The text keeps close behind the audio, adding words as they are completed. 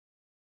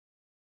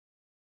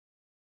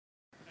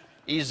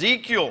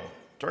Ezekiel.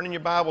 Turn in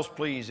your Bibles,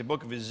 please. The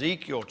book of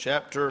Ezekiel,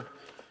 chapter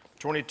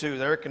 22.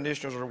 The air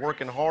conditioners are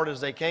working hard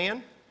as they can.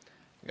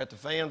 You got the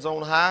fans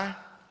on high.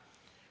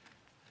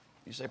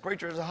 You say,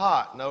 preacher, is it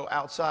hot? No,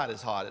 outside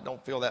is hot. It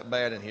don't feel that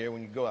bad in here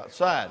when you go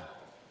outside.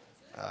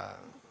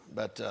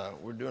 But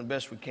we're doing the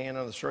best we can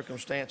under the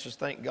circumstances.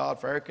 Thank God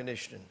for air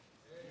conditioning.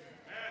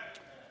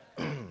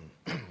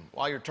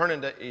 While you're turning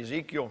to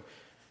Ezekiel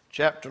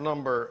chapter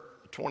number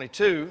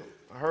 22,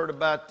 I heard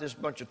about this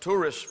bunch of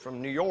tourists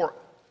from New York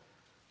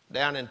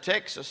down in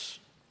Texas,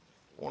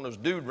 one of those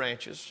dude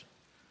ranches,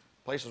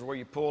 places where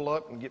you pull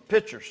up and get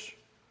pictures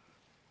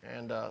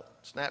and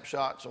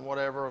snapshots and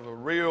whatever of a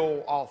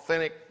real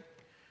authentic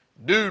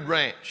dude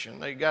ranch.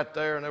 And they got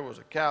there and there was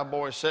a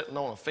cowboy sitting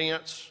on a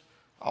fence,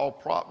 all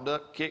propped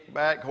up, kicked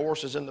back,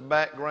 horses in the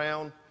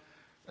background.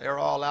 They were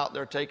all out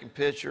there taking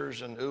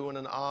pictures and oohing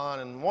and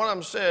ahhing. And one of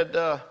them said,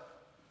 I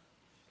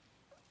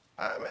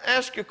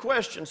ask you a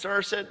question, sir.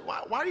 I said,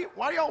 why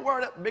do y'all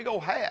wear that big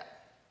old hat?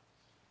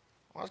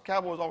 Well, us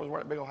cowboys always wear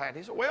that big old hat.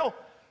 He said, well,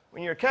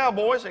 when you're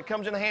cowboys, it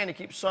comes in handy,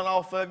 keeps the sun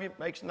off of you,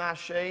 makes a nice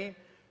shade.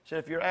 He said,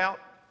 if you're out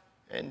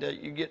and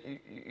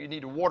you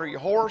need to water your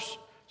horse,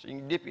 so you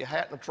can dip your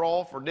hat in the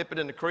trough or dip it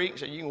in the creek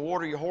so you can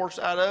water your horse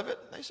out of it.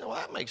 They said, well,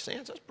 that makes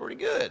sense. That's pretty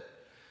good.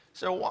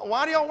 So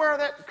why do y'all wear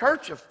that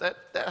kerchief, that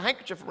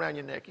handkerchief around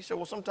your neck? He said,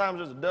 well, sometimes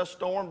there's a dust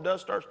storm,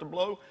 dust starts to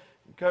blow,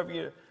 you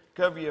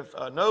cover your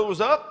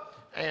nose up,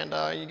 and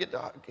you get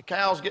the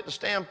cows get to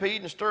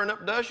stampede and stirring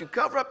up dust. You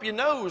cover up your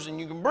nose and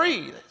you can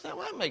breathe. I said,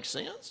 well, that makes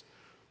sense.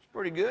 It's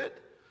pretty good.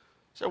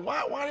 So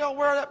why do y'all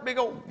wear that big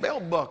old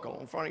belt buckle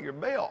in front of your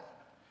belt?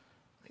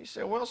 He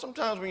said, well,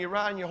 sometimes when you're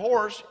riding your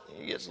horse,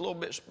 he gets a little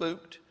bit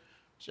spooked.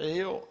 So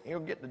he'll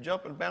get to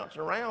jumping,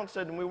 bouncing around.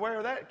 Said, and we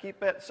wear that to keep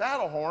that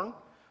saddle horn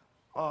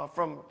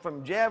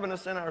from jabbing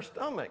us in our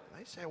stomach.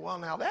 They said, well,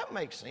 now that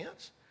makes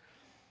sense.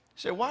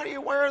 He said, why do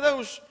you wear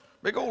those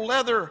big old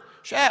leather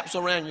chaps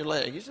around your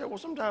leg? He said, well,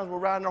 sometimes we're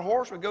riding our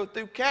horse, we go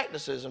through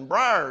cactuses and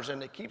briars,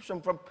 and it keeps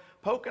them from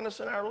poking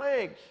us in our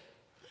leg.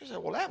 He said,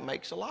 well, that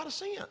makes a lot of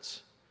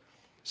sense.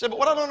 He said, but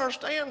what I don't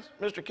understand,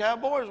 Mr.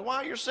 Cowboy, is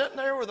why you're sitting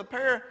there with a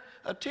pair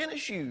of tennis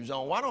shoes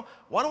on.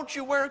 Why don't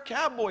you wear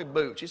cowboy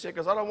boots? He said,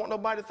 because I don't want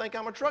nobody to think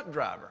I'm a truck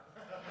driver.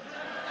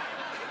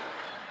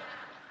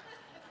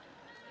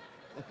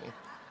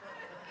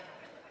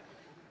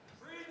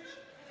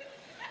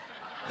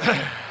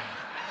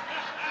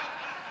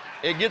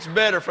 It gets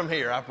better from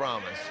here, I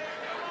promise.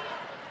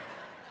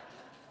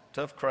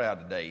 Tough crowd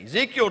today.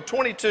 Ezekiel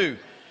 22.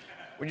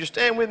 Would you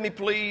stand with me,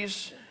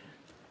 please?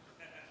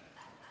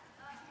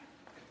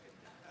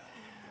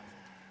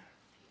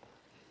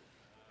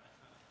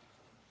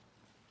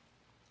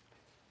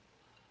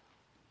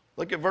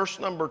 Look at verse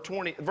number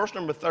 30. Verse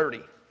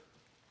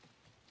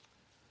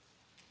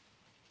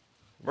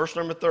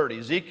number 30.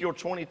 Ezekiel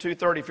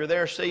 22:30. If you're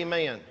there, say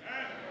amen.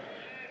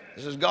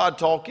 This is God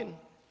talking.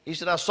 He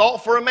said, I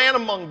sought for a man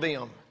among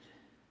them,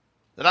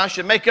 that I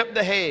should make up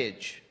the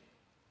hedge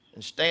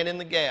and stand in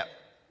the gap.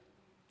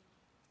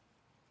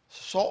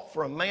 Sought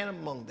for a man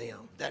among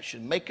them that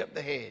should make up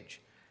the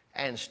hedge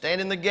and stand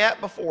in the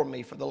gap before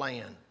me for the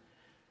land,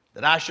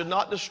 that I should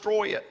not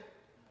destroy it,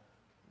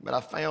 but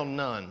I found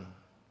none.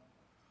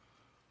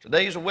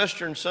 Today's a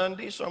Western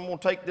Sunday, so I'm going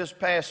to take this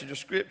passage of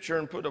Scripture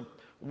and put a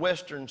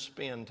Western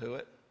spin to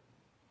it.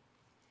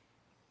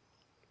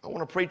 I want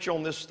to preach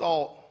on this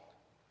thought.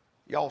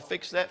 Y'all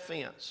fix that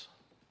fence.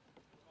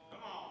 Come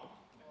on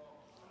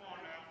now.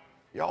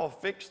 Y'all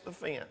fix the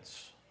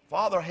fence.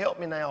 Father, help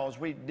me now as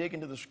we dig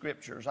into the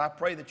Scriptures. I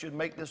pray that you'd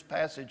make this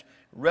passage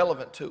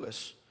relevant to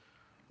us.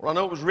 Well, I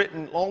know it was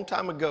written a long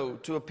time ago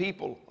to a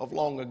people of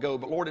long ago,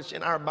 but Lord, it's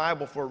in our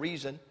Bible for a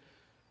reason.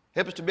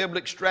 Help us to be able to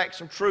extract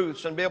some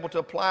truths and be able to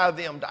apply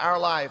them to our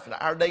life and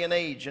our day and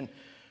age. And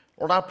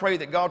Lord, I pray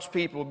that God's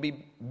people will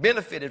be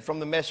benefited from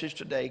the message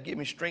today. Give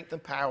me strength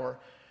and power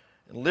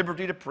and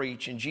liberty to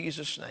preach in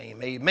Jesus'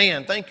 name.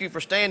 Amen. Thank you for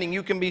standing.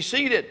 You can be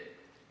seated.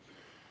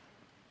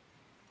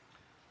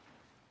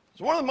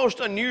 It's one of the most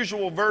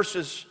unusual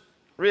verses,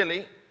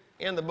 really,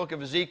 in the book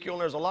of Ezekiel.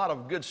 And there's a lot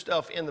of good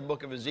stuff in the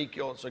book of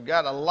Ezekiel. It's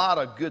got a lot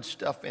of good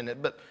stuff in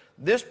it. But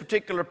this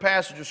particular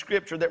passage of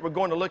Scripture that we're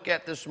going to look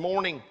at this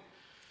morning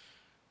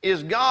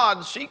is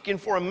God seeking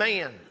for a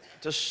man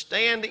to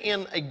stand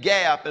in a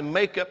gap and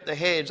make up the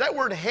hedge. That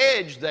word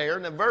hedge there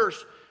in the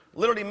verse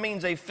literally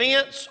means a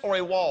fence or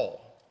a wall.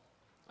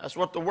 That's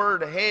what the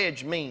word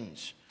hedge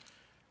means.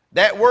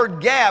 That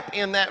word gap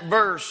in that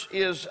verse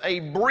is a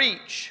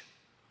breach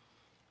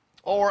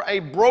or a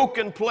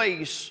broken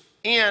place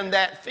in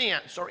that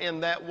fence or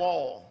in that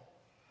wall.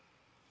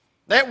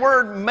 That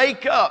word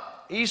make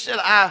up, he said,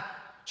 I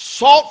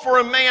sought for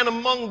a man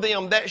among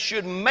them that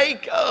should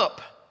make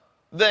up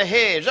the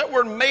hedge. That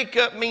word make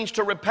up means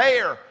to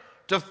repair,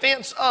 to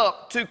fence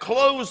up, to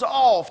close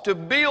off, to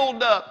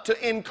build up,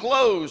 to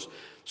enclose.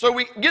 So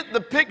we get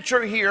the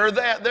picture here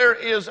that there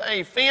is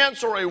a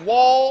fence or a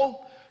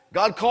wall.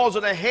 God calls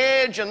it a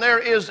hedge, and there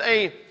is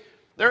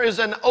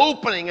an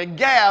opening, a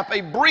gap, a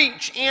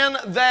breach in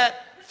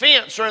that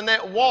fence or in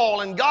that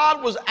wall. And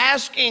God was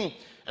asking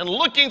and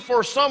looking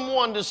for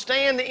someone to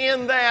stand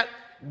in that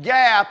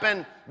gap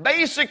and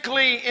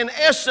basically, in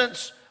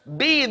essence,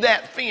 be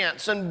that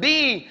fence and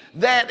be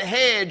that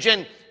hedge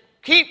and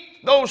keep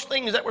those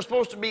things that were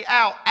supposed to be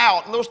out,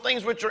 and those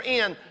things which are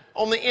in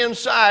on the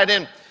inside.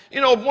 And you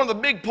know, one of the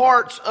big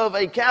parts of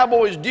a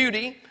cowboy's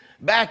duty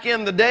back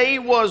in the day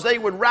was they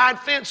would ride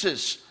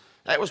fences.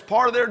 That was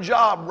part of their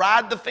job,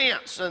 ride the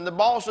fence. And the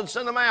boss would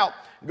send them out,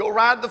 go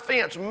ride the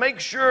fence. Make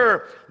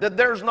sure that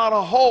there's not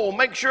a hole.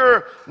 Make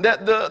sure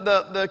that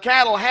the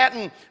cattle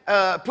hadn't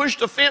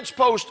pushed a fence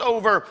post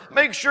over.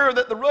 Make sure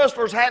that the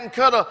rustlers hadn't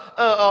cut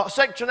a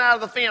section out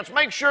of the fence.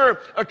 Make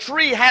sure a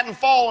tree hadn't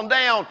fallen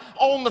down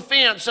on the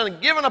fence, and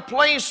given a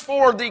place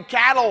for the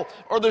cattle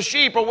or the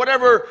sheep or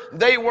whatever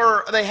they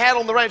had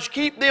on the ranch.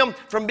 Keep them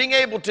from being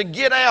able to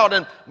get out.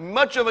 And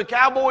much of a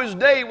cowboy's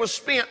day was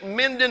spent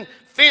mending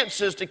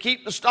fences to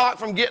keep the stock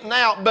from getting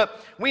out.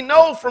 But we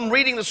know from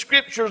reading the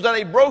scriptures that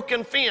a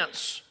broken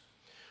fence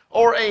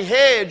or a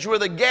hedge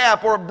with a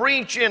gap or a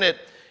breach in it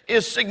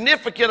is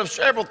significant of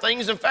several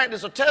things. In fact,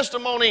 it's a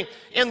testimony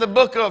in the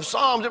book of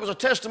Psalms. It was a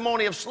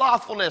testimony of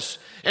slothfulness,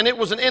 and it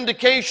was an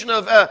indication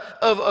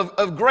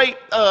of great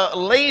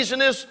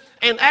laziness,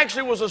 and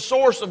actually was a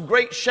source of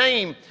great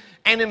shame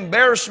and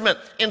embarrassment.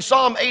 In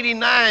Psalm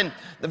 89,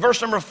 the verse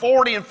number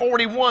 40 and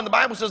 41, the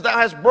Bible says, "Thou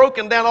hast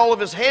broken down all of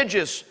his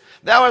hedges.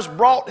 Thou hast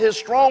brought his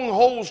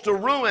strongholds to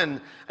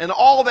ruin, and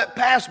all that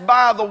pass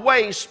by the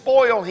way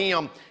spoil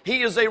him.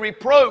 He is a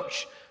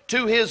reproach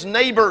to his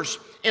neighbors."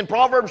 In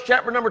Proverbs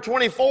chapter number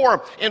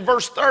 24, in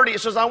verse 30,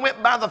 it says, "I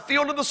went by the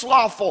field of the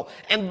slothful,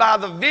 and by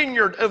the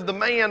vineyard of the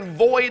man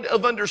void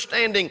of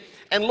understanding.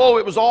 And lo,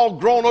 it was all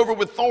grown over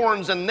with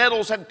thorns, and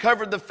nettles had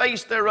covered the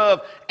face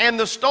thereof, and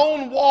the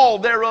stone wall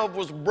thereof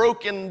was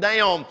broken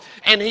down."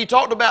 And he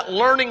talked about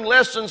learning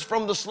lessons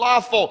from the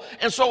slothful.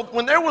 And so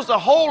when there was a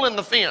hole in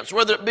the fence,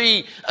 whether it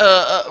be,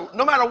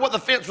 no matter what the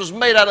fence was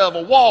made out of,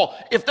 a wall,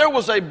 if there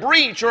was a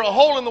breach or a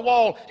hole in the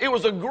wall, it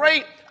was a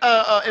great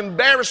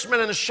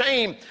embarrassment and a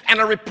shame and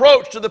a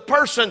reproach to the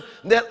person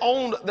that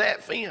owned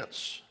that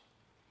fence.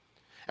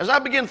 As I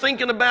began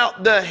thinking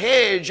about the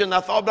hedge and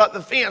I thought about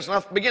the fence, and I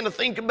began to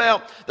think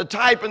about the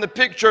type and the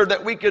picture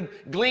that we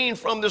could glean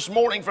from this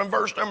morning from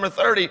verse number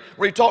 30,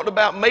 where he talked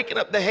about making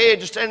up the hedge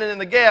and standing in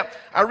the gap,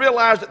 I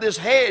realized that this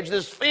hedge,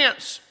 this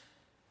fence,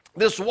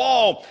 this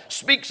wall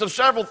speaks of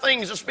several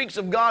things. It speaks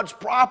of God's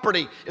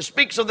property. It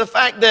speaks of the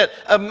fact that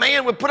a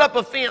man would put up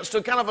a fence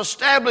to kind of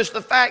establish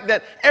the fact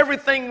that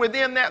everything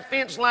within that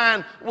fence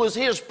line was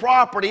his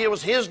property. It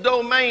was his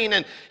domain,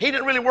 and he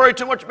didn't really worry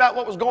too much about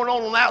what was going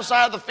on the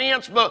outside of the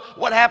fence, but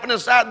what happened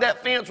inside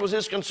that fence was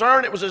his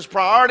concern. It was his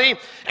priority,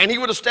 and he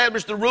would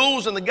establish the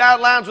rules and the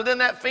guidelines within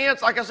that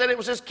fence. Like I said, it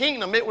was his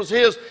kingdom. It was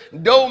his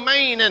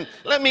domain. And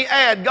let me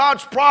add,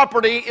 God's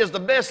property is the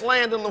best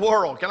land in the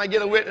world. Can I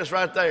get a witness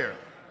right there?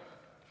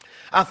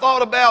 I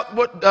thought about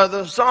what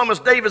the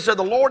psalmist David said,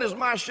 "The Lord is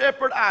my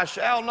shepherd, I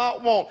shall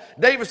not want."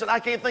 David said, "I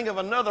can't think of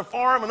another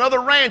farm, another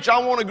ranch I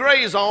want to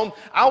graze on.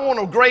 I want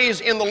to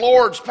graze in the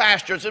Lord's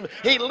pastures.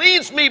 He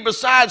leads me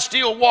beside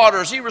still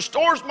waters. He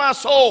restores my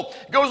soul."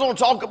 Goes on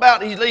to talk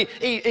about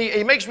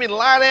he makes me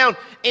lie down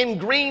in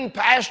green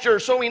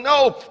pastures. So we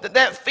know that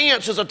that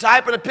fence is a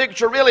type and a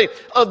picture really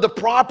of the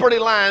property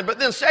line. But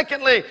then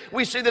secondly,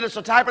 we see that it's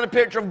a type and a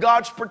picture of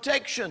God's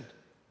protection.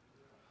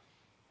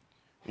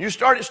 You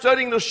started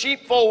studying those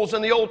sheepfolds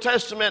in the Old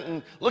Testament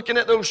and looking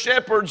at those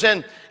shepherds,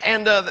 and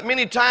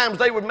many times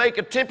they would make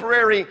a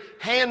temporary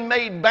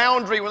handmade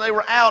boundary when they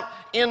were out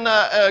in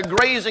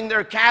grazing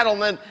their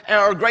cattle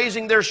or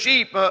grazing their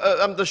sheep.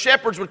 The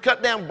shepherds would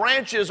cut down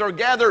branches or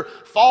gather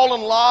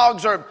fallen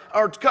logs or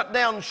cut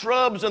down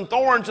shrubs and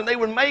thorns, and they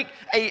would make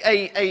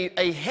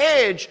a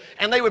hedge,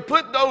 and they would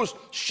put those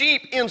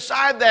sheep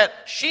inside that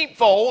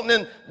sheepfold, and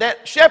then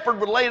that shepherd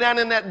would lay down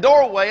in that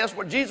doorway. That's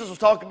what Jesus was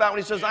talking about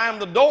when he says, "I am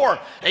the door."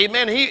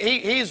 Amen.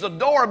 He's the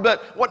door.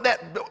 But what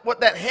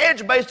that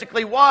hedge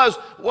basically was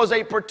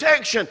a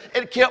protection.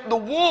 It kept the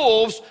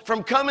wolves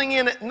from coming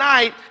in at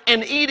night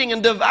and eating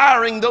and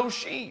devouring those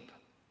sheep.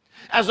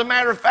 As a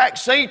matter of fact,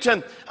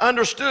 Satan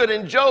understood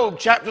in Job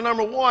chapter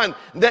number 1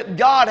 that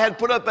God had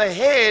put up a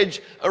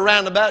hedge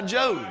around about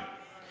Job.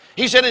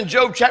 He said in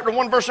Job chapter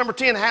 1 verse number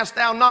 10, "Hast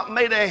thou not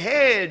made a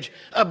hedge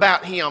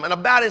about him and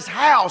about his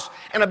house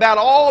and about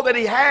all that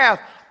he hath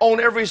on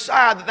every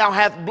side, that thou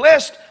hast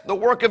blessed the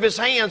work of his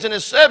hands, and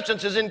his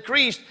substance is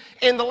increased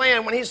in the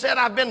land." When he said,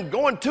 "I've been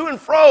going to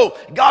and fro,"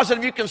 God said,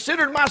 "Have you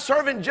considered my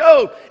servant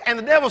Job?" And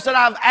the devil said,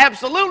 "I've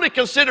absolutely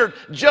considered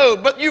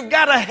Job, but you've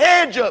got a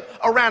hedge up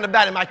around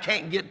about him. I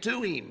can't get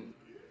to him."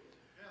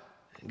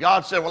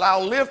 God said, "Well,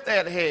 I'll lift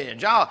that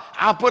hedge.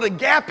 I'll put a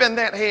gap in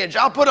that hedge.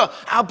 I'll put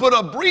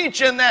a breach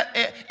in that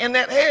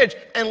hedge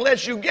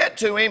unless you get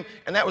to him."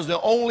 And that was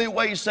the only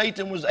way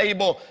Satan was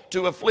able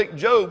to afflict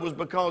Job, was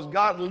because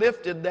God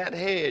lifted that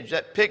hedge,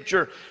 that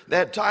picture,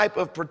 that type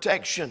of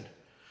protection.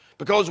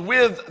 Because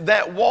with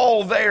that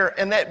wall there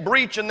and that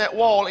breach in that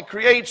wall, it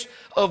creates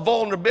a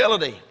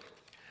vulnerability.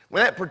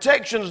 When that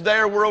protection's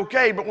there, we're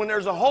okay. But when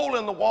there's a hole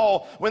in the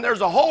wall, when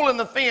there's a hole in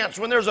the fence,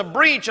 when there's a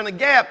breach and a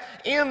gap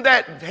in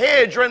that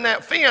hedge or in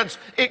that fence,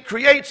 it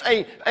creates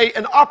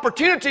an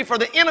opportunity for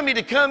the enemy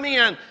to come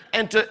in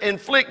and to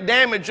inflict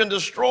damage and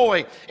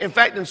destroy. In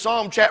fact, in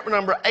Psalm chapter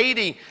number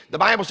 80, the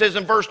Bible says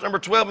in verse number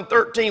 12 and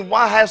 13,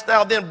 "Why hast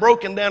thou then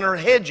broken down her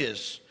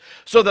hedges,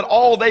 so that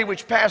all they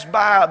which pass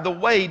by the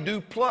way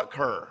do pluck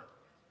her?"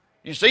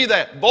 You see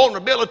that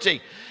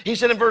vulnerability. He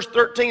said in verse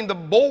 13, "The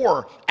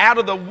boar out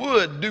of the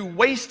wood do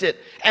waste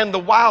it, and the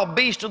wild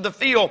beast of the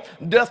field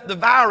doth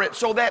devour it."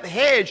 So that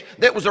hedge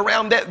that was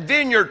around that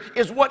vineyard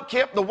is what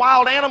kept the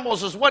wild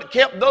animals, is what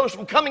kept those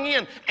from coming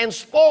in and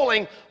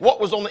spoiling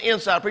what was on the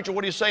inside. Preacher,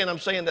 what are you saying? I'm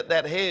saying that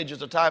that hedge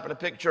is a type and a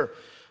picture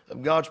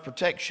of God's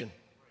protection.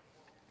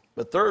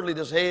 But thirdly,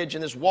 this hedge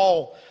and this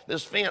wall,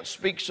 this fence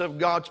speaks of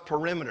God's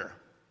perimeter.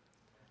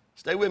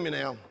 Stay with me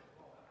now.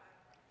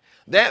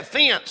 That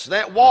fence,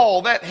 that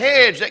wall, that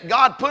hedge that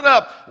God put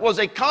up was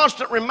a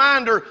constant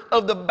reminder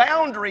of the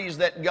boundaries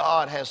that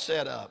God has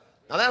set up.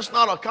 Now, that's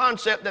not a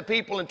concept that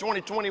people in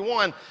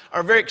 2021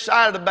 are very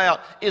excited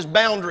about, is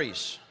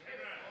boundaries.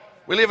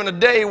 We live in a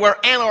day where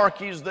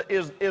anarchy is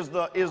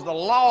the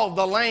law of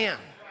the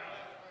land.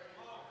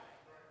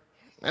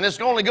 And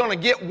it's only going to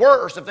get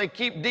worse if they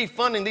keep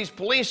defunding these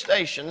police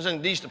stations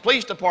and these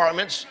police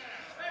departments.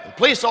 And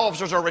police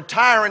officers are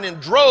retiring in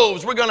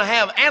droves. We're going to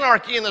have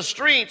anarchy in the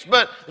streets.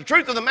 But the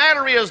truth of the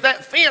matter is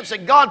that fence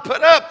that God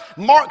put up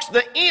marks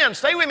the end.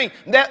 Stay with me.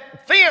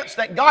 That fence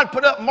that God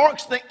put up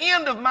marks the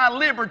end of my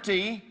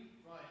liberty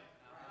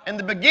and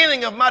the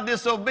beginning of my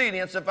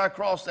disobedience if I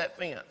cross that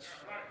fence.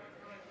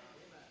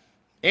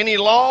 Any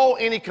law,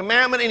 any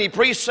commandment, any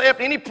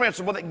precept, any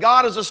principle that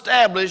God has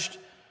established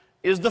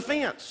is the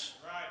fence.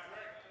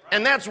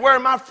 And that's where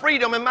my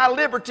freedom and my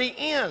liberty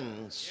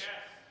ends.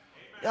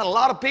 Got a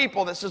lot of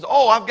people that says,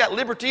 "Oh, I've got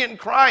liberty in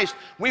Christ."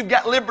 We've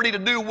got liberty to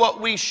do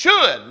what we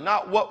should,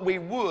 not what we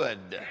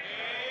would.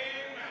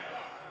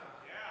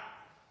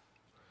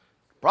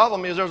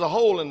 Problem is there's a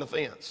hole in the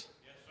fence.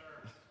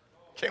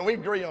 Can we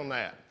agree on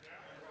that?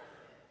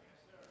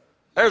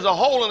 There's a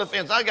hole in the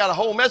fence. I got a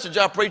whole message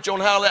I preach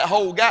on how that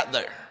hole got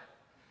there.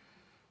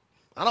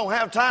 I don't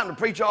have time to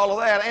preach all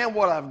of that and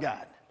what I've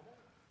got.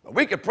 But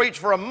we could preach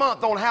for a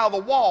month on how the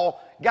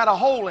wall got a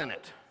hole in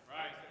it.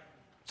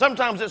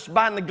 Sometimes it's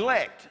by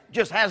neglect,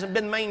 just hasn't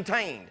been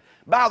maintained.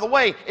 By the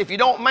way, if you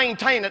don't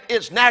maintain it,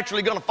 it's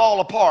naturally going to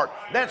fall apart.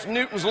 That's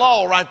Newton's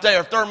law right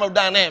there,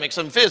 thermodynamics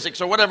and physics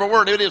or whatever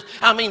word it is.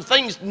 I mean,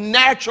 things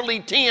naturally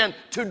tend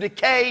to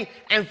decay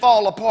and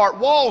fall apart.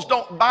 Walls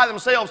don't by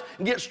themselves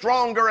get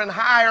stronger and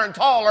higher and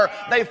taller.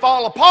 They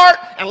fall apart,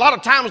 and a lot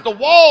of times the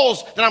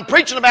walls that I'm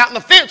preaching about and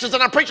the fences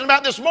that I'm preaching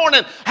about this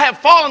morning have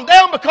fallen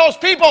down because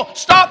people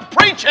stopped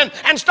preaching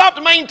and stopped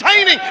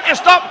maintaining and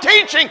stopped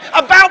teaching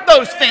about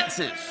those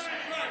fences.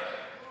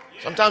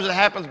 Sometimes it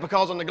happens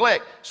because of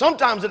neglect.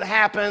 Sometimes it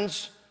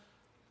happens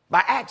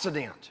by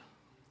accident.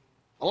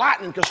 A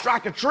lightning can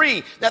strike a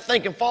tree. That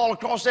thing can fall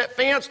across that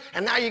fence,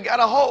 and now you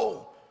got a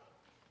hole.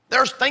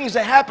 There's things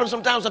that happen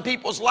sometimes in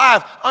people's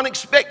life,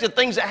 unexpected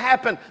things that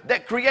happen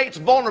that creates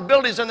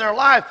vulnerabilities in their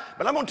life.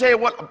 But I'm going to tell you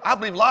what I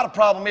believe a lot of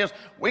problem is.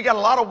 We got a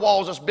lot of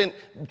walls that's been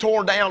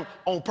torn down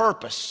on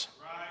purpose.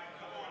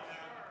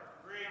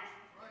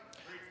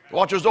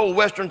 Watch those old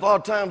westerns. A lot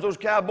of times those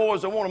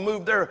cowboys, they want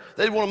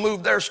to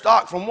move their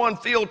stock from one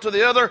field to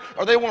the other,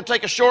 or they want to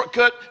take a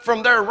shortcut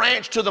from their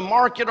ranch to the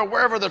market or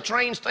wherever the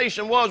train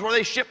station was where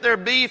they ship their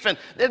beef, and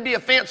there'd be a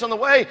fence on the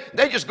way.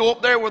 They just go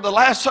up there with a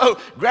lasso,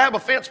 grab a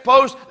fence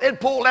post, they'd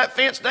pull that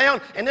fence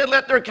down, and they'd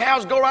let their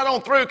cows go right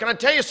on through. Can I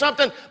tell you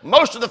something?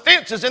 Most of the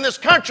fences in this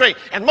country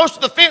and most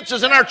of the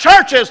fences in our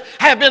churches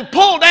have been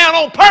pulled down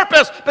on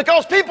purpose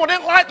because people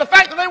didn't like the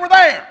fact that they were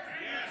there.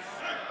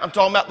 I'm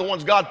talking about the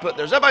ones God put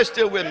there. Is everybody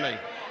still with me?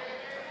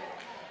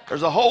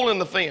 There's a hole in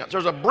the fence.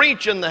 There's a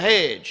breach in the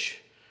hedge.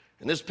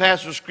 And this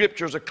passage of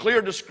Scripture is a clear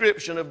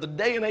description of the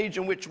day and age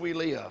in which we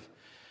live.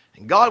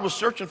 And God was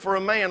searching for a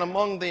man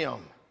among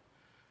them.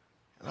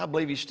 And I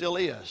believe He still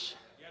is.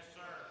 Yes,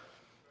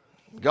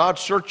 sir. God's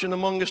searching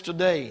among us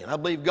today. And I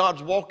believe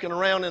God's walking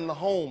around in the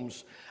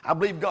homes. I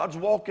believe God's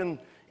walking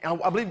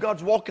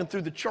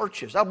through the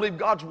churches. I believe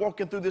God's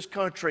walking through this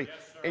country.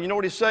 Yes, and you know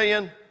what He's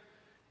saying?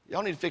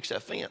 Y'all need to fix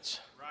that fence.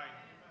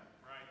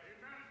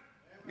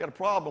 We got a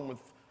problem with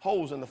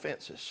holes in the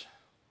fences.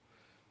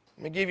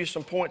 Let me give you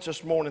some points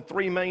this morning.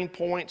 3 main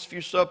points, a few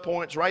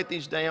sub-points. Write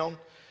these down.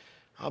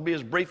 I'll be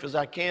as brief as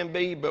I can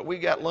be, but we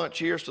got lunch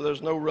here, so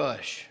there's no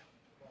rush.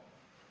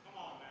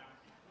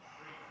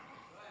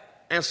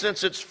 And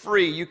since it's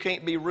free, you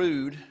can't be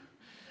rude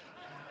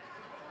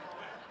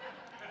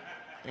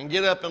and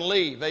get up and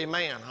leave.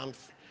 Amen.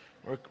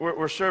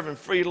 We're serving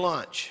free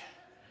lunch.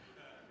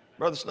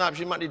 Brother Snipes,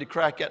 you might need to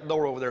crack that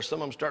door over there.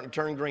 Some of them starting to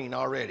turn green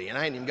already, and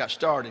I ain't even got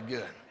started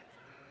good.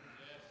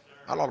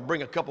 I ought to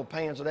bring a couple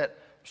pans of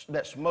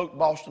that smoked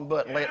Boston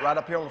butt and lay it right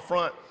up here on the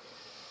front.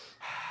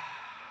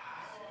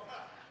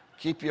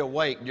 Keep you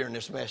awake during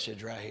this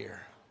message right here.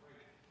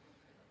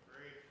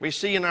 We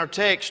see in our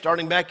text,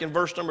 starting back in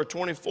verse number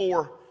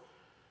 24,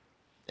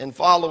 and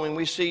following,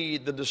 we see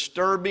the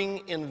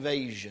disturbing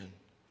invasion.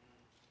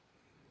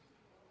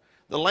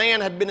 The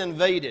land had been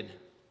invaded.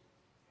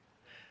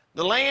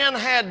 The land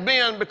had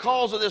been,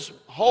 because of this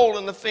hole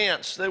in the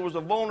fence, there was a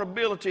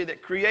vulnerability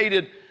that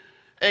created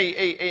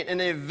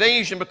an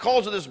invasion.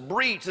 Because of this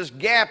breach, this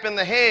gap in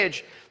the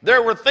hedge,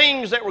 there were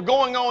things that were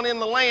going on in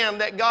the land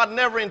that God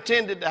never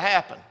intended to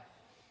happen.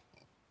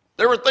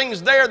 There were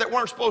things there that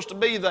weren't supposed to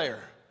be there.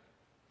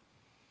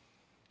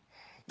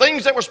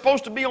 Things that were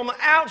supposed to be on the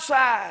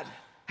outside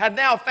had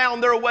now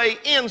found their way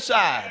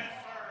inside.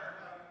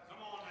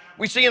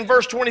 We see in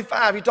verse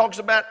 25, he talks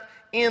about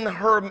in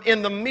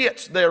the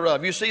midst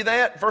thereof. You see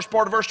that? First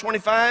part of verse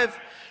 25.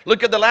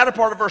 Look at the latter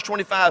part of verse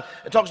 25.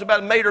 It talks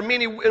about made her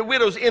many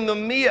widows in the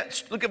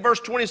midst. Look at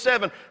verse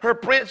 27. Her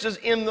princes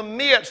in the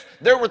midst.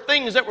 There were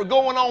things that were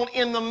going on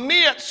in the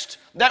midst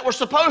that were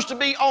supposed to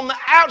be on the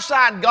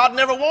outside. God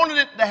never wanted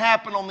it to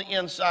happen on the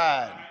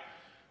inside.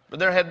 But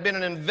there had been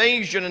an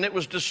invasion, and it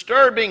was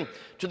disturbing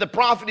to the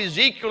prophet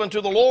Ezekiel and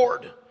to the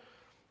Lord.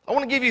 I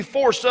want to give you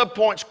 4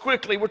 subpoints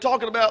quickly. We're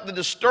talking about the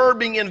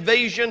disturbing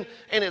invasion,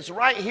 and it's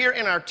right here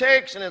in our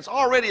text, and it's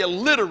already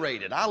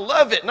alliterated. I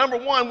love it. Number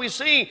 1, we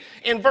see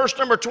in verse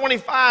number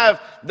 25,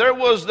 there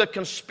was the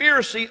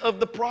conspiracy of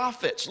the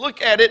prophets.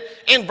 Look at it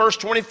in verse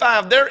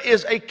 25. There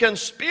is a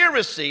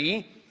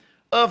conspiracy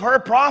of her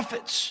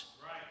prophets.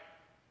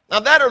 Now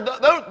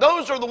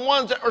those are the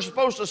ones that are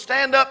supposed to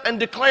stand up and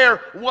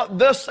declare what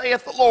thus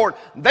saith the Lord.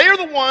 They're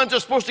the ones that are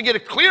supposed to get a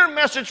clear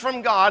message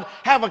from God,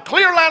 have a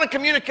clear line of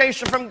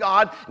communication from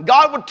God.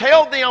 God would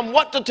tell them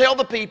what to tell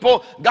the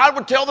people. God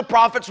would tell the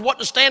prophets what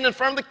to stand in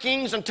front of the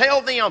kings and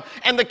tell them.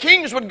 And the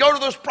kings would go to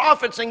those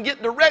prophets and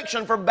get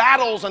direction for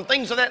battles and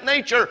things of that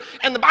nature.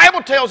 And the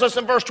Bible tells us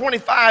in verse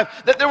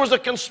 25 that there was a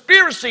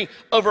conspiracy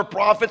of her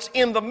prophets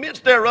in the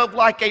midst thereof,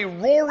 like a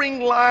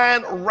roaring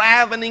lion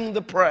ravening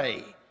the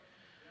prey.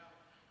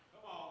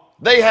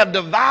 They have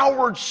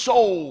devoured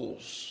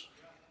souls.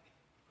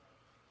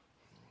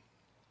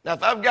 Now,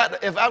 if I've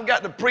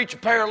got to preach a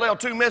parallel,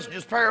 2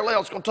 messages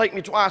parallel, it's going to take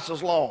me twice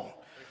as long.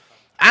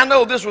 I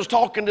know this was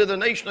talking to the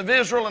nation of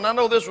Israel, and I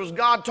know this was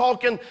God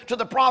talking to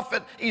the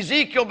prophet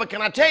Ezekiel, but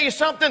can I tell you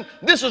something?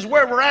 This is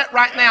where we're at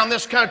right now in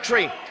this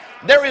country.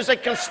 There is a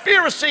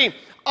conspiracy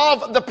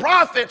of the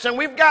prophets, and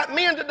we've got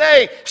men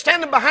today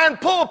standing behind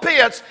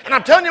pulpits, and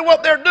I'm telling you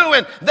what they're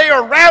doing. They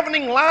are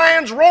ravening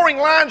lions, roaring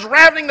lions,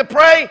 ravening the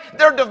prey.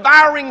 They're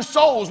devouring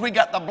souls. We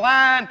got the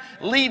blind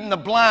leading the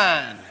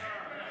blind.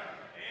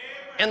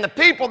 And the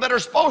people that are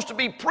supposed to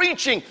be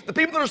preaching, the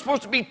people that are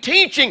supposed to be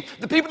teaching,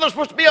 the people that are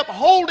supposed to be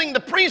upholding the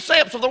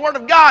precepts of the Word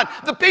of God,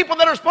 the people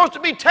that are supposed to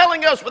be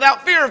telling us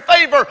without fear or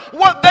favor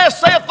what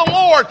thus saith the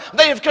Lord,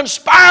 they have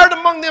conspired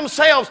among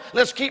themselves.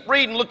 Let's keep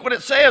reading. Look what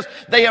it says.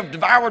 They have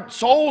devoured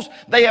souls.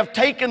 They have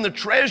taken the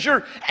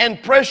treasure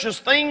and precious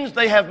things.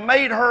 They have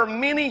made her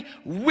many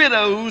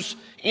widows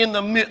in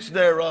the midst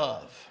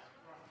thereof.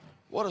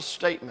 What a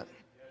statement.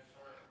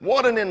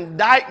 What an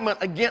indictment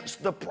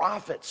against the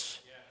prophets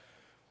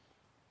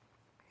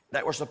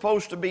that were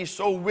supposed to be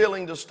so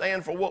willing to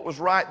stand for what was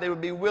right. They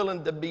would be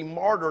willing to be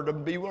martyred, to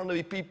be willing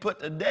to be put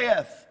to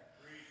death.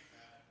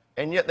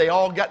 And yet they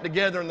all got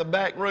together in the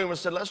back room and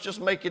said, let's just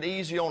make it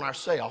easy on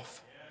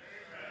ourselves.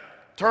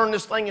 Turn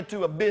this thing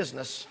into a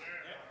business.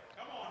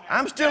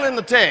 I'm still in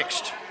the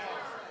text.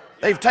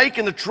 They've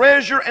taken the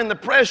treasure and the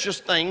precious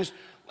things.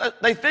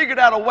 They figured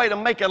out a way to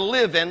make a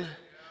living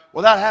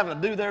without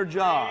having to do their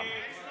job.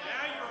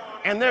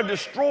 And they're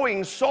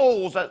destroying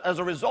souls as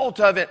a result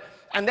of it.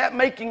 And that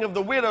making of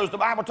the widows, the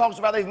Bible talks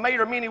about they've made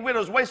her many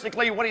widows.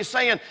 Basically, what he's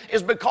saying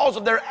is because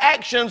of their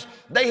actions,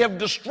 they have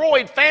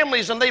destroyed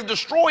families and they've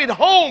destroyed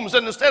homes.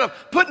 And instead of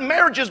putting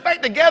marriages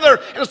back together,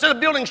 and instead of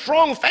building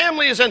strong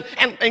families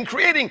and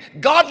creating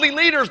godly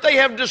leaders, they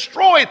have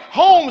destroyed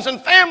homes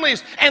and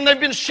families, and they've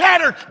been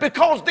shattered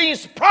because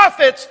these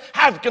prophets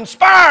have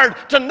conspired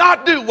to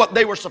not do what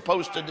they were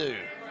supposed to do.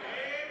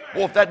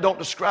 Well, if that don't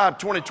describe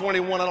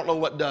 2021, I don't know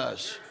what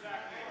does.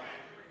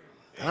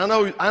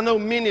 And I know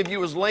many of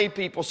you as lay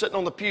people sitting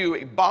on the pew,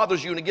 it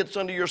bothers you and it gets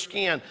under your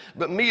skin.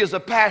 But me as a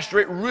pastor,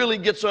 it really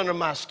gets under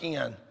my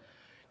skin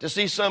to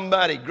see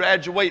somebody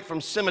graduate from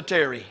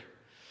seminary,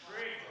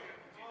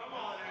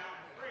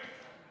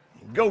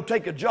 go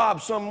take a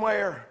job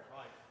somewhere,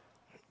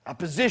 a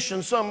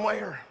position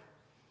somewhere.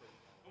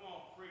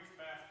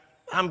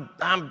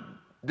 I'm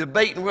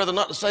debating whether or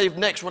not to say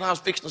next what I was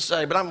fixing to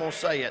say, but I'm going to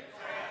say it.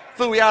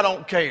 Phooey, I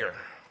don't care.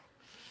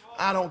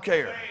 I don't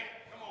care.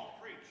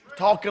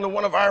 Talking to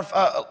one of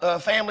our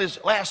families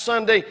last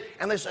Sunday,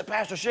 and they said,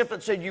 Pastor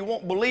Shiflett said, you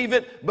won't believe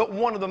it, but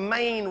one of the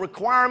main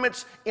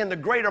requirements in the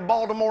greater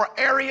Baltimore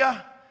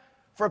area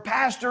for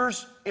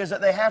pastors is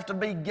that they have to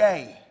be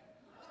gay.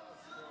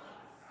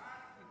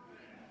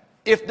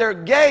 If they're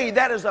gay,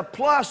 that is a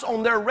plus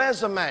on their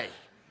resume.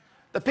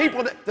 The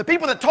people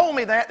that told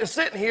me that are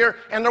sitting here,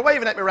 and they're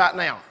waving at me right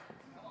now.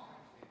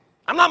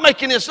 I'm not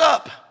making this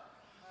up.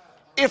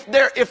 If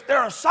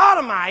they're a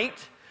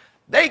sodomite,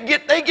 they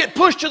get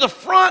pushed to the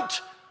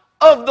front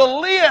of the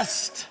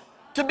list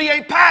to be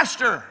a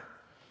pastor.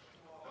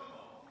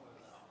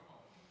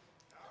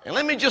 And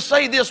let me just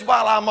say this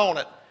while I'm on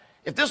it.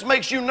 If this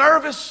makes you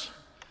nervous,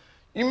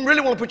 you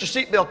really want to put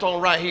your seatbelt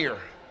on right here.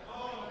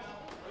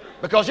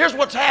 Because here's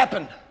what's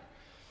happened.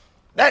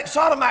 That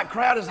sodomite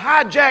crowd has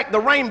hijacked the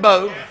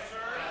rainbow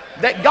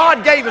that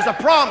God gave as a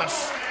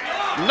promise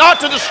not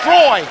to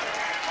destroy.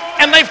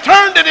 And they've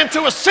turned it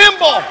into a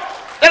symbol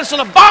that it's an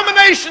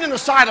abomination in the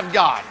sight of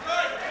God.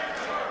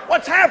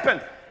 What's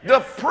happened?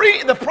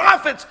 The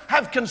prophets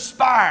have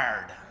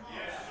conspired.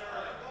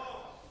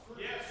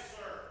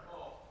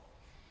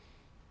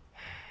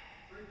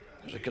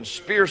 There's a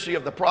conspiracy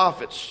of the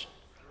prophets.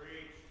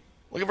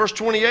 Look at verse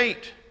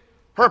 28.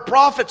 Her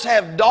prophets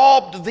have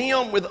daubed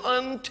them with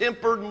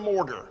untempered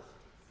mortar.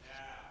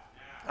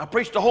 I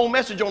preached a whole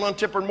message on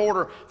untempered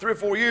mortar 3 or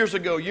 4 years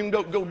ago. You can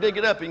go dig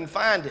it up. You can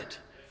find it.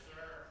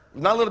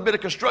 Not a little bit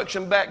of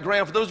construction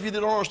background. For those of you that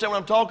don't understand what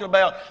I'm talking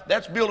about,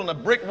 that's building a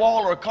brick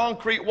wall or a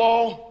concrete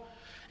wall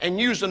and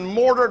using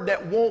mortar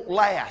that won't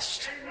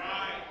last.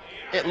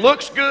 It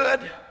looks good.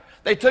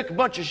 They took a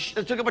bunch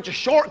of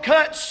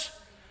shortcuts.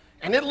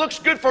 And it looks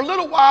good for a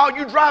little while.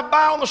 You drive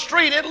by on the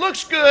street, it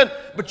looks good,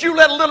 but you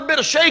let a little bit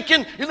of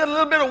shaking, you let a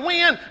little bit of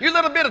wind, you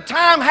let a bit of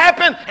time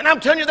happen, and I'm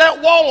telling you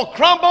that wall will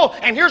crumble.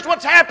 And here's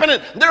what's happening.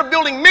 They're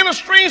building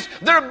ministries,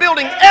 they're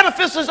building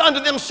edifices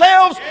unto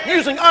themselves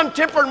using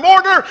untempered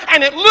mortar,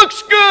 and it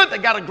looks good. They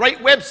got a great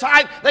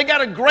website, they got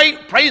a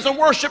great praise and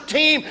worship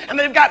team, and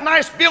they've got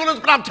nice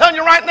buildings, but I'm telling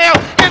you right now,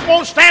 it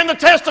won't stand the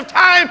test of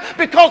time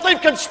because they've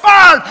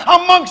conspired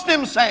amongst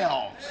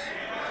themselves.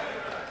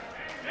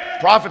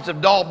 Prophets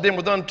have daubed them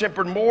with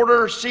untempered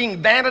mortar,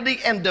 seeing vanity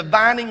and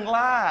divining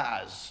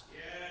lies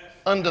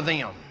unto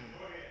them,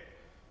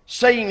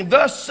 saying,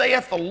 Thus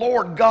saith the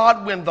Lord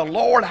God, when the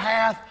Lord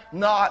hath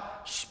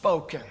not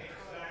spoken.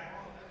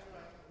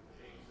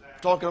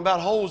 Talking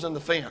about holes in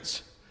the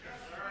fence.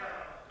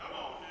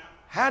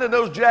 How did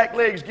those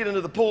jacklegs get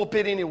into the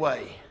pulpit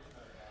anyway?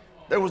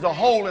 There was a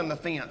hole in the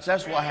fence.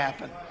 That's what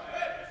happened.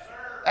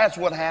 That's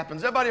what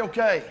happens. Everybody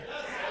okay?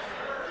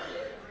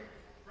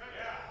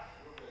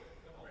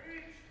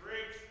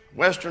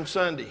 Western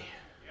Sunday.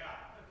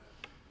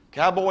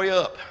 Cowboy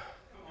up.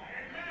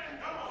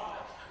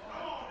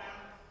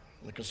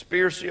 The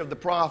conspiracy of the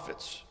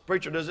prophets.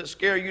 Preacher, does it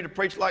scare you to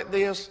preach like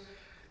this?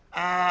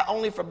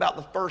 Only for about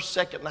the first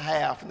second and a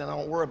half, and then I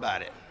won't worry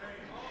about it.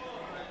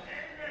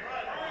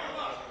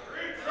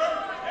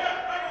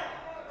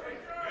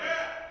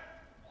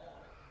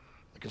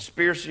 The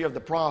conspiracy of the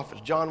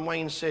prophets. John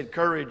Wayne said,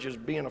 courage is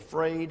being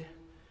afraid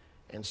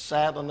and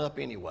saddling up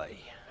anyway.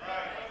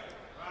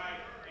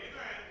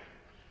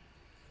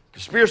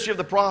 Conspiracy of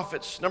the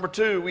prophets. Number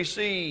 2, we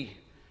see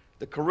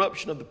the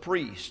corruption of the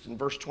priest in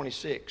verse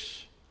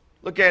 26.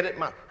 Look at it.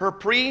 Her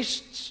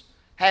priests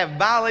have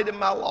violated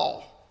my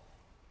law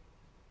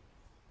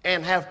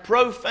and have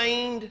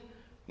profaned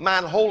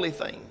mine holy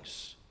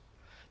things.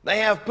 They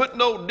have put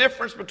no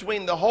difference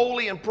between the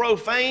holy and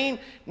profane,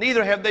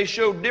 neither have they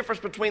showed difference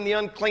between the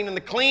unclean and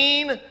the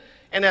clean,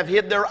 and have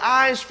hid their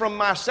eyes from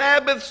my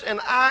Sabbaths, and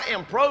I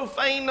am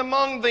profane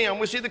among them.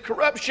 We see the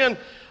corruption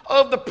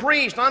of the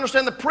priests. I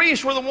understand the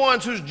priests were the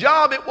ones whose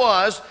job it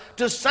was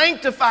to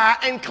sanctify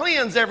and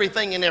cleanse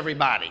everything and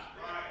everybody.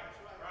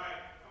 Right.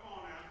 Come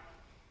on now.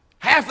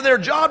 Half of their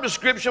job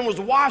description was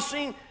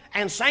washing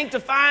and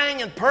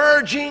sanctifying and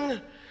purging.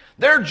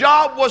 Their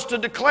job was to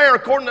declare,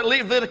 according to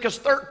Leviticus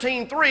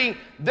 13:3,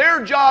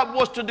 their job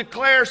was to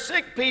declare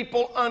sick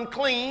people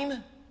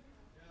unclean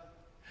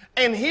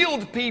and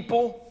healed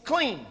people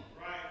clean.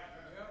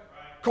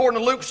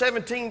 According to Luke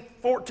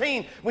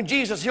 17:14, when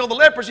Jesus healed the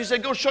lepers, he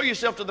said, go show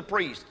yourself to the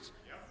priests.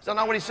 Is that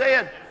not what he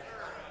said?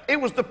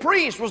 It was the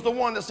priest was the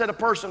one that said a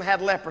person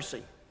had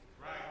leprosy,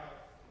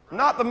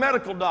 not the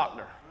medical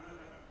doctor.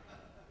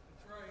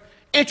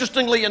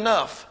 Interestingly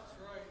enough,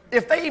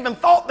 if they even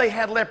thought they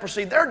had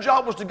leprosy, their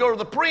job was to go to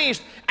the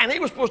priest, and he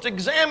was supposed to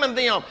examine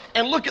them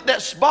and look at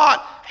that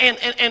spot, and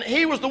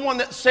he was the one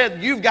that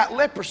said, you've got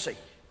leprosy.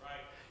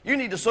 You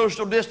need to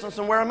social distance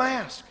and wear a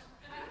mask.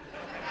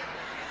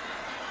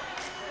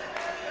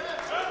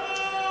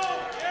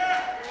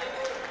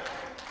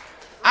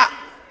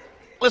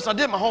 Listen, I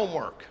did my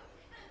homework.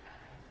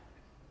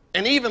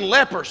 And even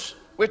lepers,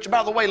 which,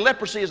 by the way,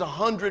 leprosy is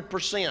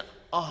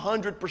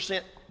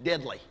 100%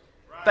 deadly.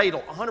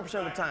 Fatal, 100%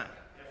 of the time.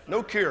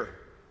 No cure.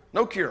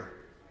 No cure.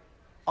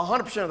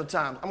 100% of the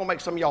time. I'm going to make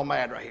some of y'all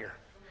mad right here.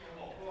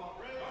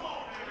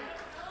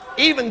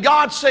 Even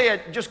God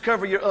said, just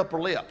cover your upper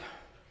lip.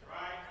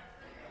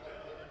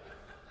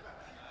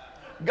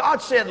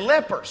 God said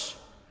lepers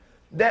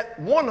that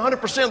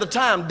 100% of the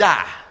time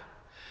die.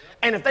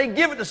 And if they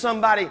give it to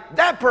somebody,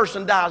 that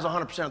person dies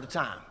 100% of the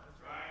time.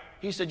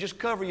 He said, just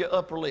cover your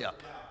upper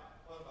lip.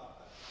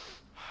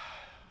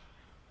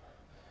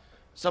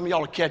 Some of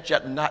y'all will catch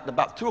that tonight.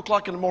 About 2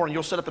 o'clock in the morning,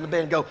 you'll sit up in the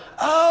bed and go,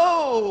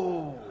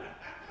 oh.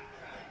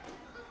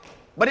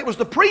 But it was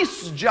the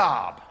priest's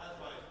job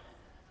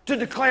to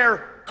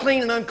declare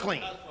clean and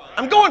unclean.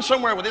 I'm going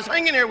somewhere with this.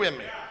 Hang in here with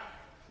me.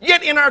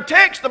 Yet in our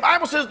text, the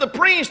Bible says the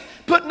priest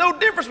put no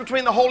difference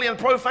between the holy and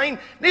the profane.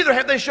 Neither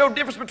have they showed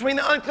difference between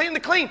the unclean and the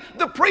clean.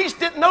 The priest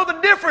didn't know the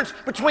difference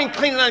between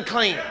clean and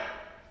unclean.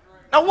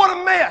 Now what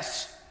a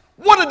mess.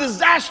 What a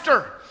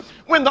disaster.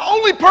 When the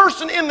only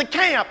person in the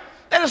camp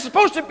that is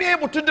supposed to be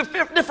able to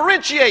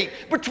differentiate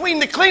between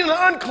the clean and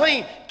the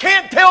unclean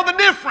can't tell the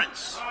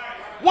difference.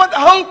 What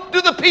hope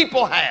do the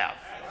people have?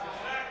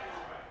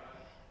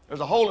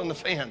 There's a hole in the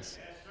fence.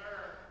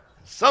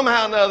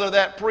 Somehow or another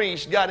that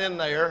priest got in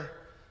there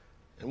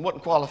and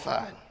wasn't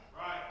qualified.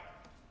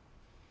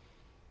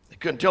 They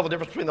couldn't tell the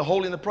difference between the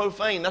holy and the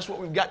profane. That's what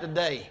we've got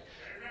today.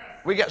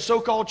 We got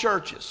so-called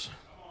churches.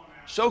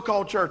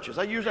 So-called churches.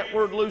 I use that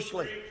word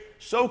loosely.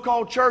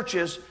 So-called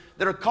churches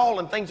that are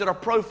calling things that are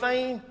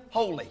profane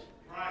holy.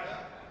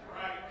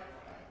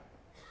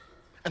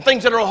 And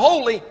things that are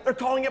holy, they're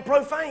calling it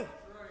profane.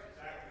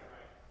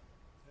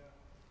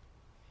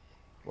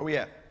 Where we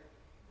at?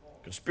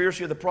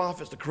 Conspiracy of the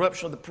prophets, the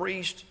corruption of the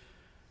priest.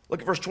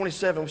 Look at verse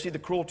 27. We see the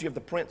cruelty of the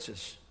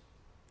princes.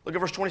 Look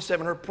at verse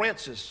 27. Her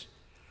princes.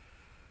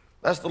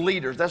 That's the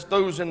leaders. That's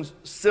those in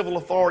civil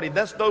authority.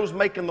 That's those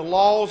making the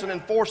laws and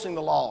enforcing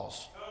the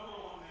laws.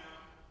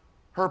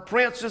 Her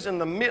princes in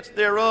the midst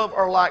thereof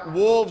are like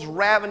wolves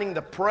ravening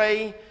the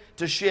prey,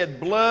 to shed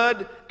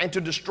blood and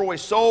to destroy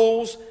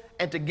souls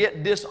and to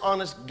get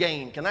dishonest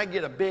gain. Can I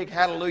get a big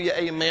hallelujah,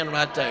 amen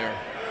right there?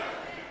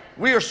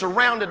 We are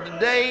surrounded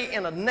today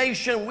in a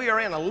nation, we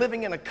are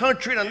living in a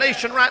country, in a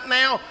nation right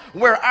now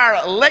where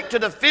our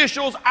elected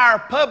officials, our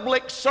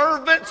public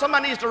servants,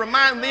 somebody needs to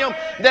remind them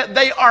that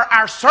they are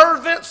our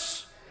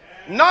servants,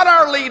 not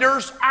our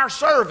leaders, our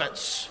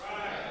servants.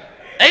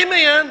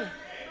 Amen.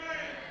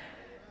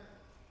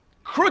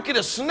 Crooked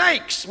as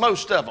snakes,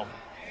 most of them.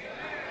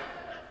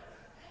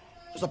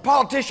 There's a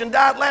politician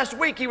died last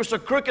week. He was so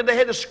crooked they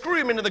had to screw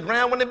him into the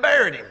ground when they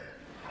buried him.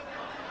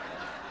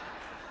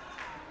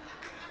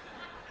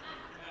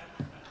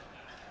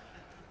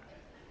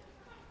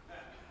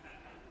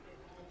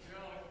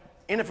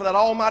 In it for that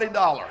almighty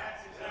dollar.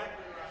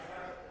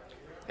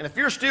 And if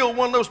you're still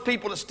one of those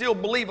people that still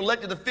believe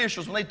elected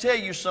officials, when they tell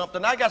you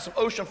something, I got some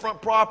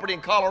oceanfront property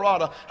in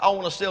Colorado I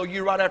want to sell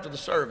you right after the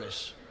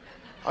service.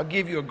 I'll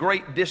give you a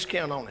great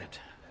discount on it.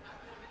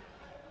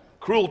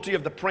 Cruelty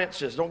of the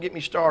princes. Don't get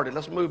me started.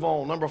 Let's move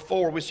on. Number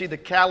 4, we see the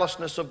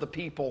callousness of the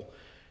people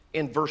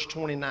in verse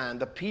 29.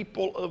 The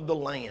people of the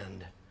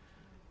land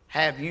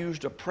have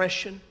used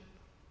oppression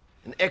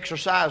and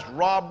exercised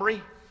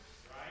robbery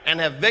and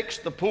have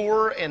vexed the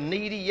poor and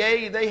needy.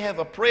 Yea, they have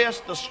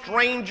oppressed the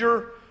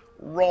stranger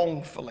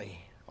wrongfully.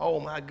 Oh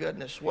my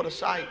goodness, what a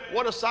sight.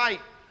 What a sight.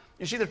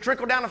 You see the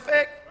trickle-down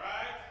effect?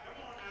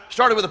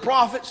 Started with the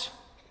prophets.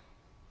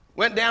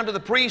 Went down to the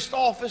priest's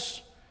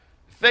office,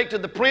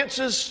 affected the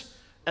princes,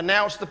 and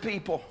now it's the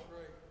people.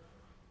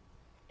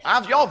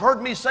 Y'all have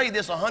heard me say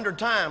this 100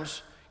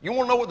 times. You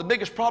want to know what the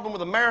biggest problem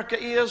with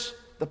America is?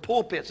 The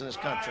pulpits in this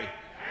country.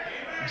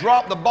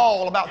 Dropped the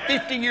ball about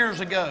 50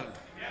 years ago.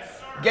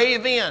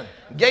 Gave in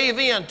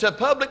to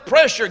public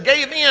pressure,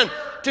 gave in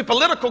to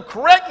political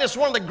correctness.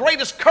 One of the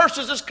greatest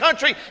curses this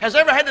country has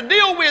ever had to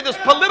deal with is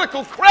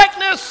political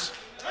correctness.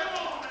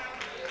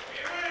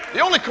 The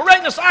only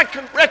correctness I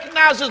can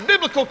recognize is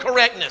biblical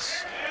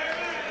correctness.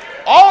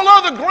 All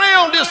other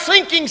ground is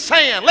sinking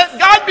sand. Let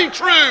God be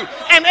true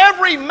and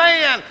every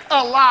man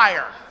a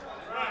liar.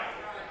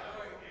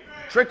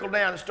 Trickle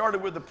down. It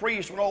started with the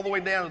priests, went all the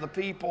way down to the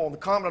people. The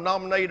common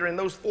denominator in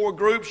those 4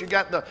 groups, you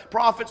got the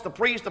prophets, the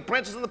priests, the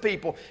princes, and the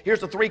people.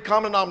 Here's the 3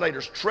 common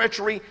denominators: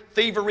 treachery,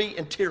 thievery,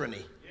 and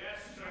tyranny.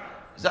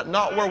 Is that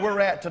not where we're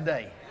at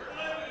today?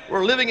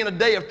 We're living in a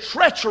day of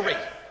treachery.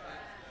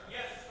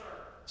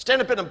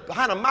 Stand up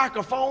behind a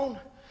microphone.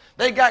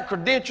 They got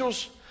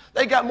credentials.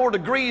 They got more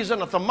degrees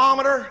than a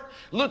thermometer.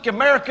 Look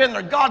America in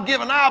their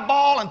God-given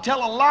eyeball and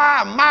tell a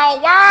lie a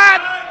mile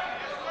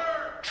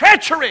wide.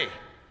 Treachery,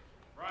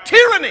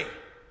 tyranny,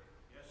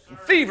 and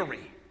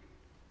thievery.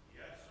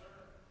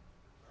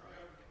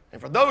 And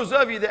for those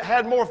of you that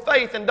had more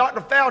faith in Dr.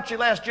 Fauci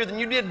last year than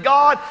you did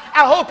God,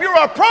 I hope you're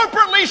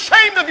appropriately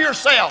ashamed of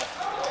yourself.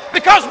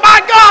 Because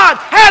my God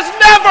has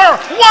never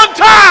one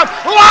time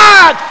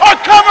lied or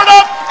covered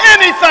up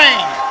anything.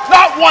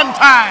 Not one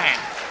time.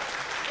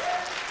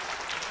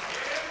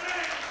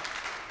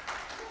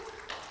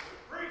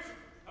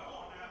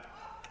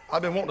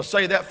 I've been wanting to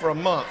say that for a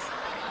month.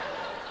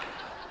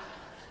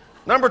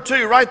 Number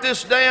 2, write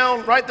this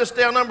down. Write this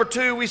down. Number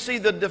 2, we see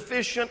the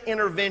deficient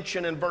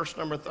intervention in verse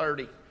number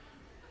 30.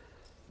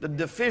 The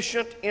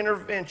deficient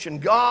intervention.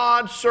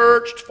 God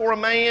searched for a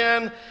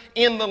man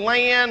in the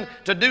land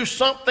to do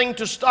something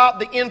to stop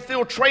the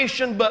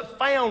infiltration, but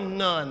found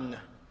none.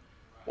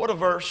 What a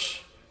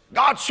verse.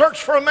 God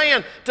searched for a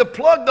man to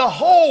plug the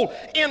hole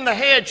in the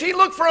hedge. He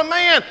looked for a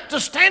man to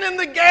stand in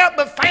the gap,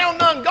 but found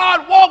none.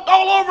 God walked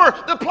all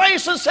over the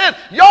place and said,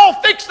 y'all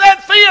fix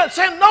that fence.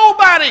 And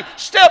nobody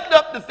stepped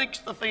up to fix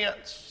the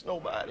fence.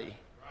 Nobody.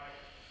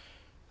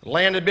 The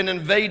land had been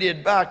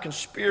invaded by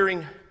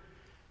conspiring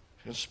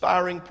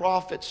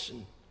prophets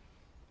and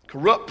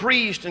corrupt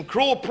priests and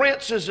cruel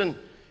princes and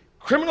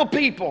Criminal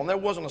people, and there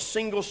wasn't a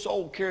single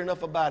soul cared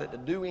enough about it to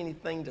do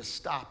anything to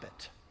stop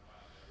it.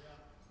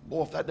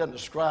 Boy, if that doesn't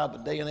describe the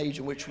day and age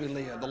in which we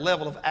live, the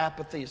level of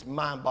apathy is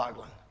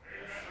mind-boggling.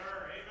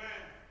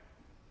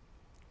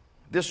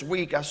 This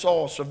week, I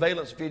saw a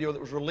surveillance video that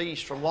was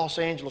released from Los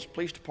Angeles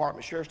Police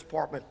Department, Sheriff's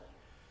Department.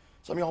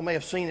 Some of y'all may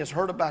have seen this,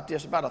 heard about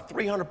this. About a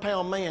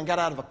 300-pound man got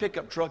out of a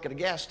pickup truck at a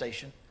gas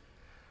station,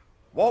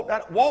 walked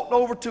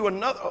over to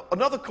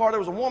another car. There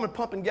was a woman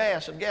pumping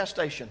gas at a gas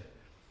station.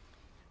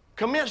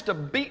 Commenced to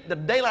beat the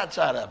daylights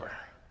out of her.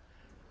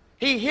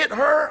 He hit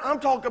her. I'm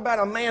talking about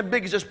a man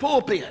big as this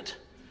pulpit.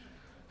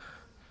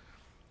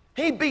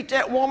 He beat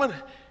that woman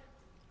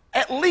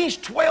at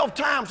least 12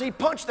 times. He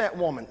punched that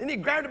woman. And he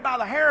grabbed her by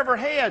the hair of her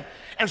head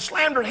and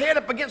slammed her head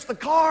up against the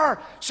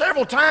car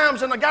several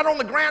times. And I got her on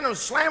the ground and was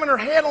slamming her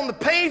head on the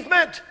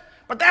pavement.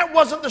 But that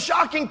wasn't the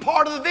shocking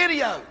part of the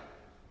video.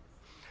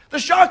 The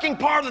shocking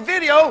part of the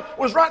video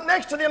was right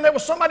next to them. There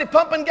was somebody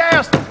pumping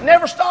gas,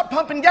 never stopped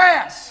pumping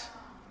gas.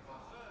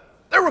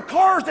 There were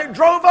cars that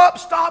drove up,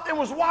 stopped, and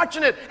was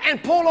watching it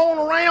and pulled on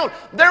around.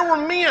 There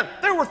were men.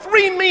 There were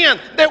 3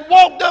 men that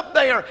walked up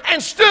there and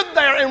stood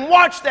there and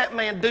watched that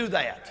man do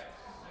that.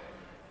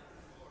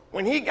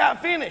 When he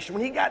got finished,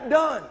 when he got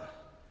done,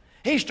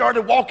 he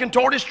started walking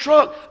toward his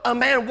truck. A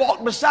man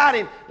walked beside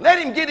him, let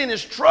him get in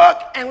his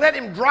truck and let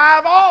him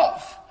drive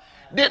off.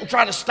 Didn't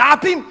try to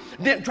stop him,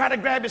 didn't try to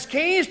grab his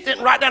keys,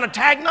 didn't write down a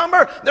tag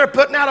number. They're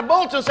putting out a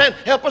bulletin saying,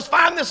 help us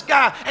find this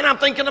guy. And I'm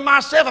thinking to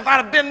myself, if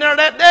I'd have been there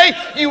that day,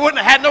 you wouldn't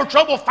have had no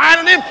trouble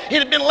finding him. He'd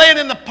have been laying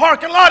in the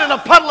parking lot in a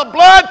puddle of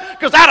blood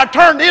because I'd have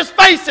turned his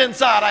face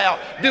inside out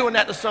doing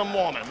that to some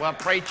woman. Well,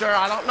 preacher,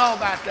 I don't know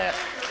about that.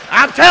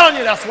 I'm telling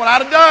you, that's what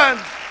I'd have done.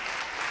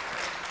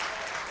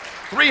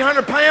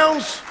 300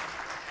 pounds.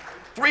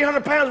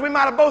 300 pounds, we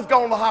might have both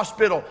gone to the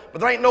hospital.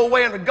 But there ain't no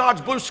way under God's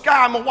blue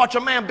sky I'm going to watch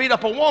a man beat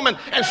up a woman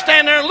and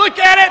stand there and look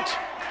at it.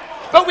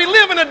 But we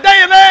live in a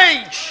day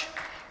and age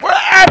where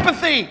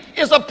apathy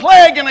is a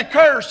plague and a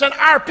curse. And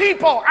our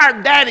people,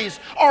 our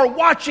daddies, are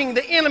watching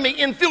the enemy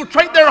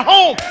infiltrate their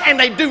home and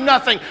they do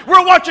nothing.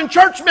 We're watching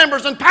church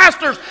members and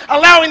pastors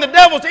allowing the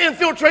devil to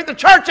infiltrate the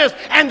churches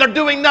and they're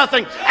doing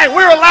nothing. And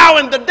we're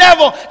allowing the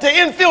devil to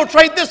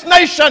infiltrate this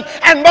nation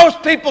and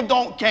most people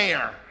don't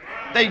care.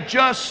 They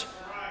just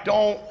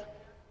don't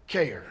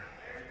care.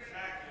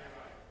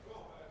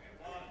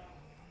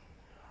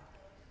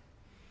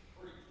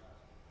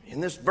 In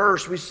this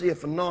verse, we see a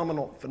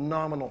phenomenal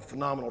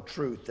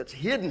truth that's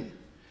hidden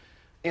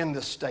in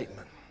this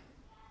statement.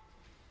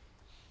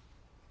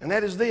 And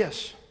that is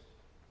this.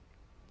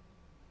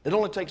 It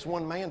only takes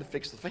one man to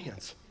fix the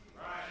fence.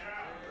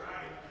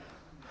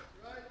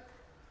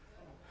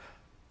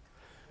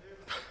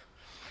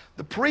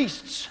 The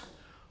priests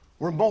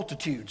were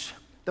multitudes.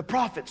 The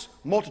prophets,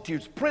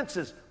 multitudes.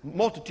 Princes,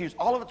 multitudes.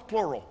 All of it's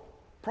plural.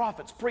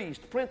 Prophets,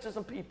 priests, princes,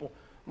 and people.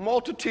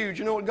 Multitudes.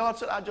 You know what God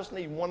said? I just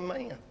need one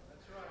man.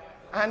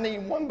 I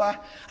need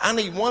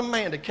one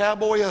man to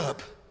cowboy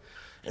up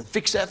and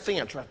fix that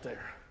fence right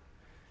there.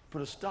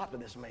 Put a stop to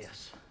this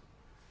mess.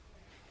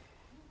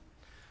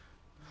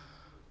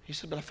 He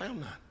said, but I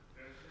found none.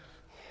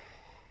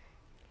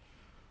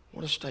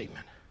 What a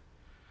statement.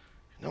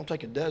 It don't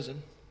take a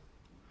dozen.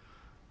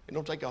 It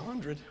don't take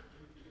 100.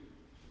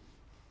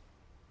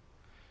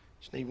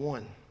 Just need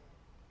one.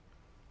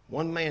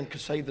 One man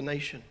could save the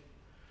nation.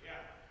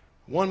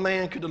 One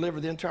man could deliver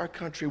the entire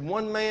country.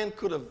 One man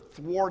could have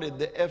thwarted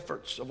the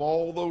efforts of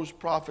all those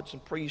prophets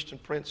and priests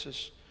and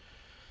princes.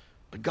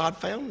 But God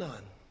found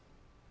none.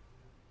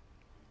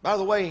 By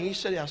the way, he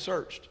said, I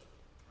searched.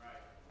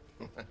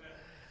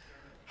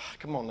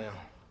 Come on now.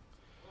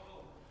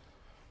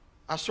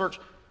 I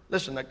searched.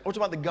 Listen, we're talking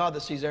about the God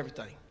that sees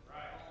everything.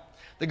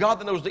 The God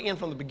that knows the end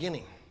from the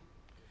beginning.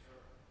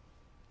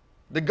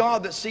 The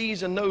God that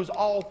sees and knows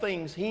all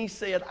things. He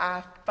said,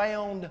 I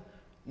found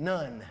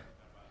none.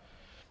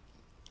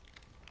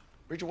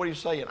 Preacher, what are you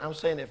saying? I'm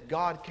saying if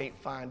God can't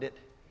find it,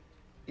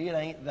 it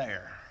ain't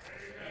there.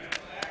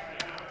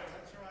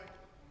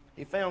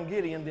 He found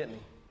Gideon, didn't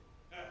he?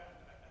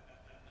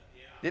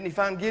 Didn't he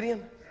find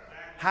Gideon?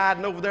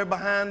 Hiding over there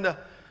behind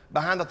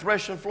the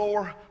threshing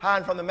floor,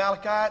 hiding from the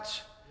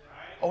Amalekites.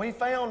 Oh, he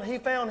found him. He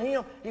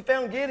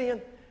found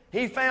Gideon.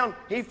 He found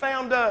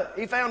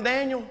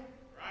Daniel.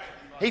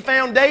 He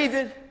found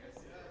David.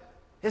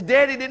 His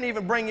daddy didn't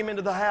even bring him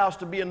into the house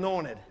to be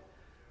anointed.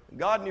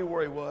 God knew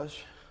where he was.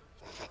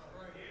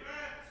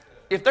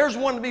 If there's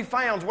one to be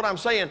found, is what I'm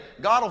saying,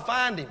 God will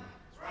find him.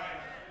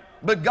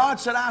 But God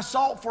said, I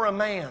sought for a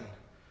man,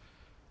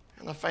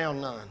 and I found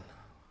none.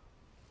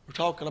 We're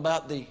talking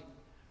about the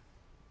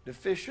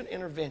deficient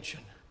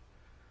intervention.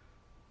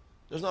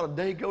 There's not a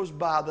day goes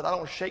by that I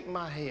don't shake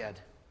my head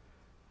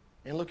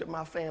and look at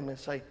my family and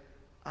say,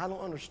 I don't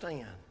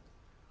understand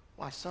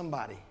why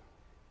somebody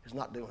is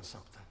not doing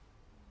something.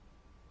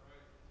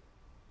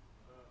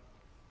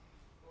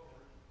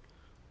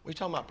 What are you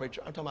talking about,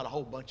 preacher? I'm talking about a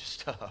whole bunch of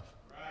stuff.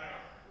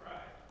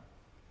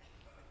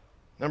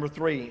 Number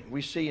 3,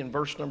 we see in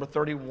verse number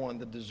 31,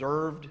 the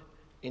deserved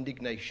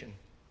indignation.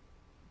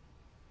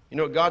 You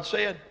know what God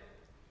said?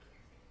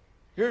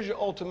 Here's your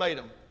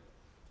ultimatum.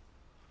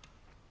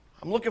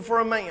 I'm looking for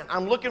a man.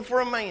 I'm looking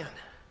for a man.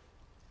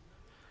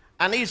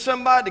 I need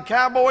somebody to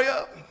cowboy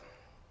up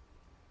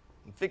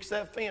and fix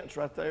that fence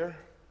right there.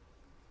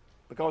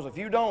 Because if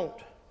you don't,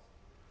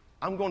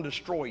 I'm going to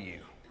destroy you.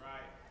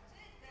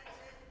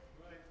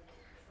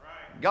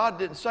 God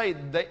didn't say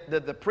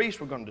that the priests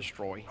were going to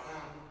destroy,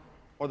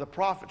 or the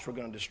prophets were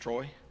going to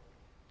destroy,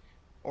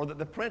 or that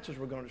the princes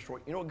were going to destroy.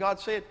 You know what God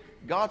said?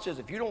 God says,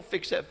 if you don't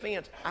fix that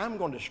fence, I'm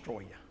going to destroy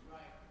you.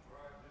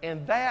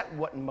 And that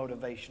wasn't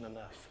motivation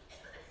enough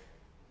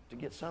to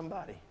get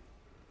somebody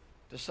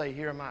to say,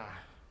 here am I,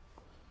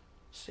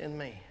 send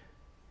me.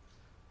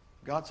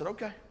 God said,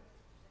 okay,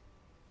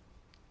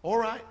 all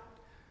right.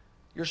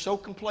 You're so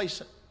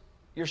complacent.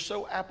 You're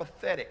so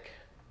apathetic.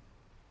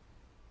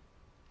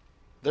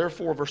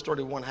 Therefore, verse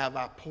 31, have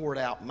I poured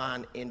out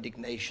mine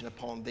indignation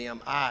upon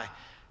them. I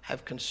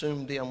have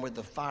consumed them with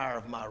the fire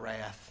of my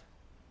wrath.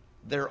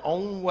 Their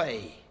own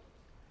way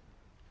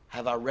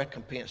have I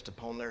recompensed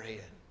upon their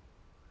head.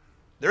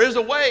 There is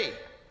a way,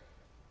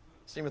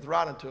 seemeth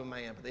right unto a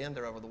man, but the end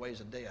thereof are the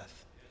ways of death. Yes,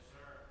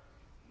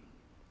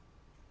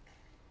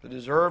 the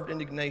deserved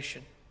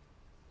indignation.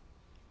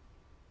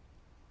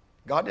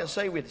 God didn't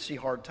say we had to see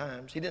hard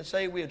times. He didn't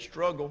say we had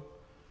struggle.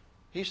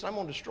 He said, I'm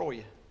going to destroy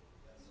you.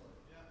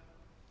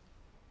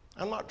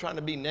 I'm not trying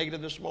to be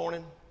negative this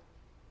morning.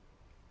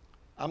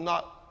 I'm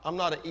not an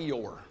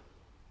Eeyore.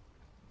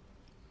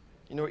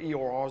 You know,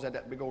 Eeyore always had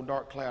that big old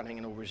dark cloud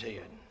hanging over his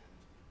head.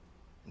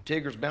 And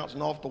Tigger's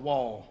bouncing off the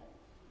wall.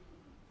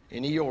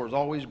 And Eeyore's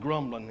always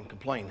grumbling and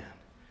complaining.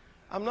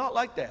 I'm not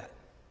like that.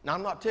 Now,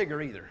 I'm not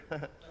Tigger either.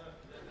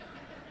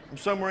 I'm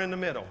somewhere in the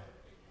middle.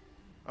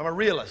 I'm a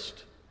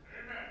realist.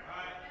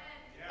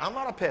 I'm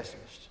not a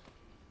pessimist.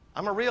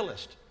 I'm a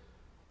realist.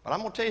 But I'm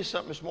going to tell you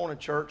something this morning,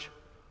 church.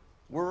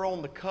 We're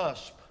on the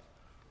cusp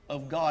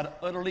of God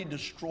utterly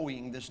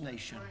destroying this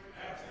nation.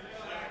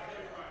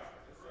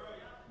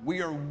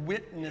 We are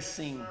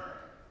witnessing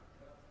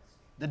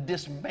the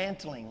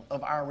dismantling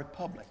of our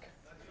republic.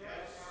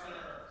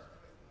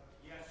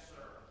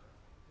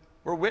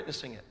 We're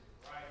witnessing it.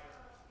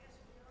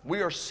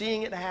 We are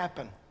seeing it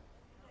happen.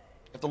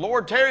 If the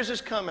Lord tarries His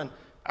coming,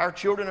 our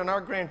children and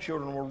our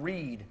grandchildren will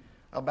read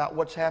about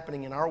what's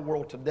happening in our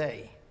world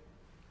today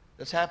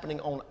that's happening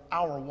on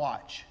our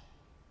watch.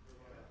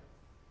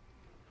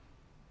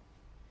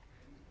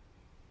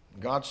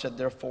 God said,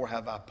 therefore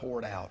have I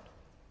poured out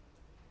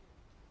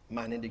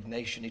mine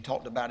indignation. He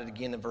talked about it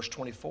again in verse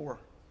 24,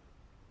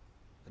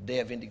 the day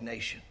of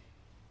indignation.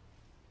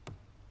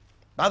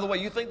 By the way,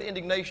 you think the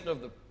indignation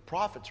of the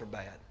prophets are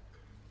bad.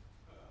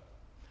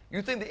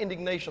 You think the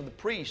indignation of the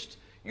priests,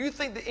 you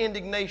think the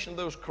indignation of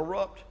those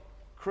corrupt,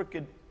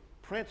 crooked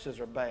princes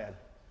are bad.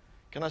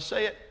 Can I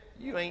say it?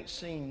 You ain't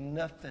seen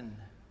nothing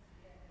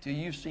till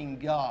you've seen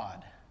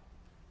God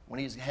when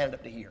He's had it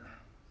up to here.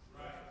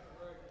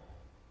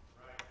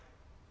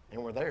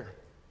 And we're there.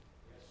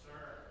 Yes,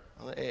 sir.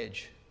 On the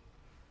edge.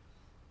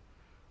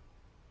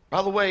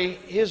 By the way,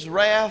 His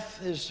wrath,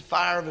 His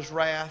fire of His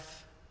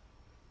wrath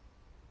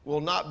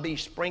will not be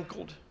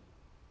sprinkled.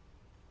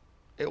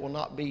 It will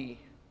not be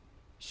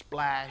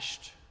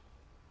splashed.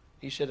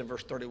 He said in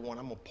verse 31,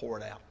 I'm going to pour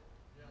it out.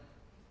 Yeah.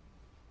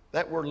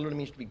 That word literally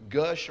means to be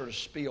gush or to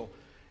spill.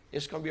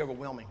 It's going to be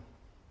overwhelming.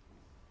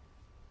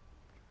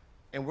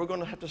 And we're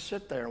going to have to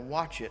sit there and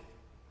watch it,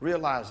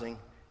 realizing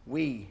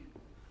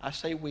I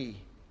say we,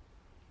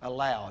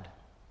 allowed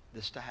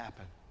this to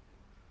happen.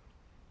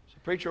 So,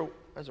 preacher,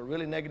 that's a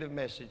really negative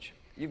message.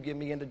 You've given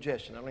me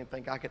indigestion. I don't even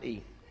think I could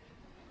eat.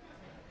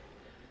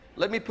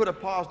 Let me put a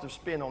positive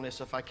spin on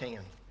this if I can.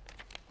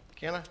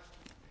 Can I?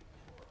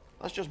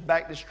 Let's just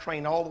back this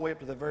train all the way up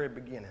to the very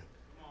beginning.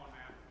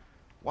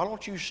 Why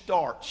don't you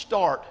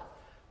start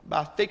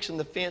by fixing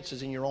the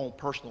fences in your own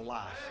personal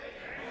life?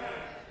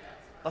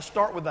 Let's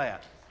start with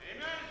that.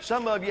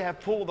 Some of you have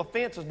pulled the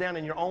fences down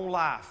in your own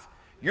life.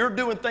 You're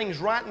doing things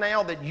right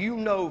now that you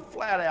know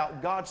flat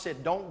out God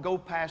said don't go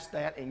past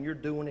that, and you're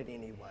doing it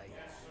anyway.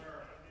 Yes, sir.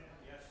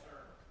 Yes, sir.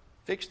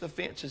 Fix the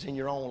fences in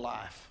your own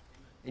life,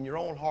 in your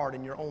own heart,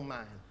 in your own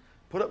mind.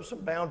 Put up some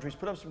boundaries,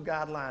 put up some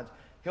guidelines.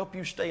 Help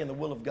you stay in the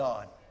will of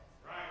God.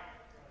 Right.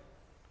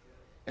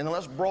 And then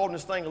let's broaden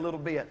this thing a little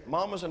bit.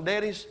 Mamas and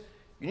daddies,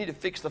 you need to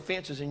fix the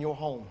fences in your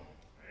home.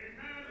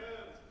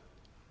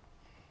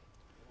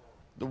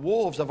 The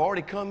wolves have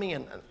already come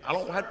in. I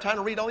don't have time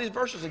to read all these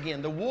verses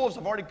again. The wolves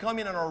have already come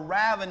in and are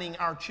ravening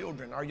our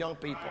children, our young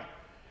people.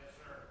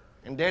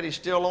 And daddy's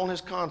still on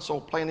his console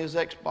playing his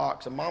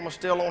Xbox. And mama's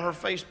still on her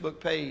Facebook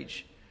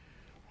page.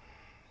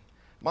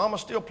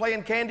 Mama's still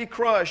playing Candy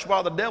Crush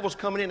while the devil's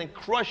coming in and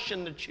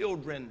crushing the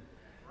children.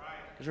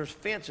 Because there's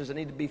fences that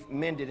need to be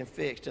mended and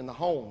fixed in the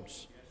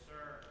homes.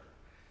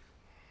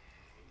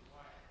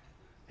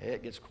 Yeah,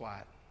 it gets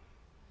quiet.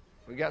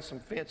 We got some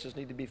fences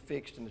need to be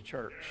fixed in the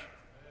church.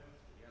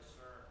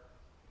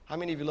 How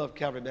many of you love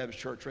Calvary Baptist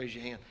Church? Raise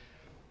your hand.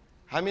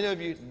 How many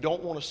of you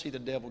don't want to see the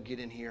devil get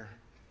in here?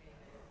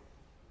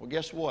 Well,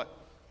 guess what?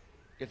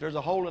 If there's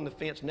a hole in the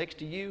fence next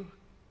to you,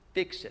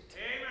 fix it.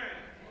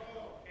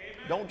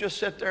 Amen. Don't just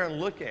sit there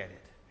and look at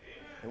it.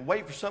 and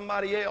wait for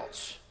somebody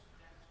else.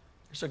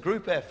 It's a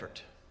group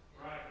effort.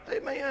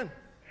 Amen.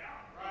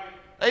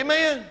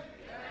 Amen.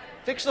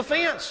 Fix the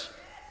fence.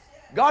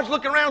 God's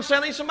looking around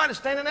saying, I need somebody to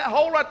stand in that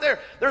hole right there.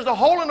 There's a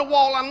hole in the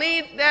wall. I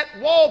need that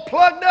wall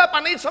plugged up.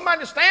 I need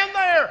somebody to stand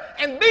there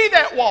and be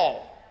that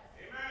wall.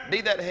 Amen. Be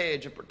that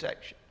hedge of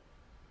protection.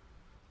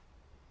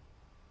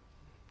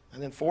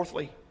 And then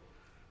fourthly,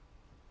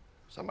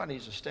 somebody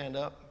needs to stand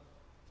up,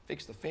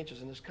 fix the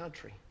fences in this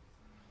country.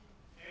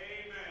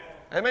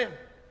 Amen. Amen. Amen.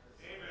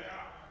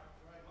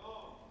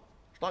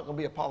 It's not going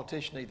to be a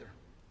politician either.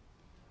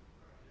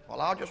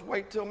 Well, I'll just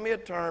wait till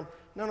midterm.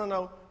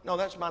 No,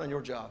 that's mine and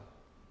your job.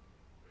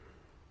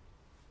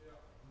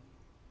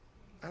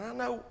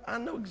 And I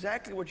know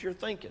exactly what you're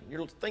thinking.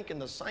 You're thinking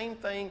the same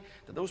thing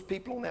that those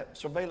people on that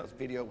surveillance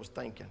video was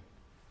thinking.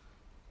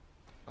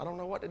 I don't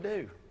know what to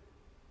do.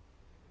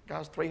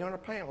 Guy's 300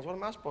 pounds. What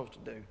am I supposed to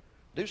do?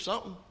 Do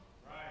something.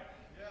 Right.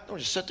 Yeah. Don't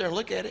just sit there and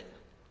look at it.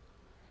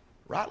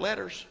 Write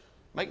letters.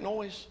 Make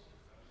noise.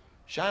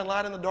 Shine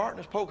light in the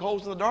darkness. Poke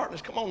holes in the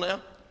darkness. Come on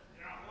now.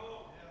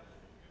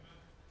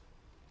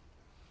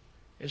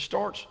 It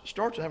starts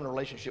with having a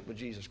relationship with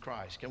Jesus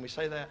Christ. Can we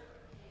say that?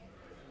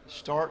 It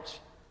starts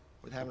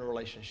with having a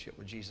relationship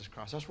with Jesus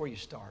Christ. That's where you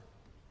start.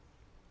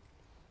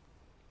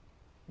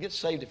 Get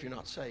saved if you're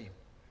not saved.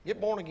 Get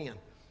born again.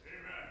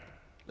 Amen.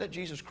 Let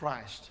Jesus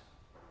Christ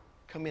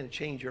come in and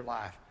change your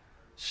life.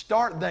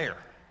 Start there.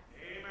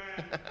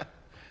 Amen.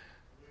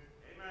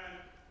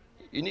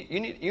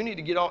 Amen. You need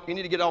to get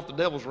off the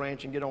devil's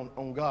ranch and get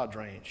on God's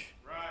ranch.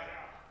 Right.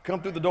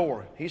 Come through the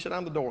door. He said,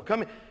 I'm the door.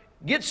 Come in.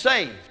 Get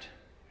saved.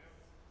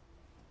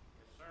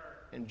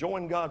 And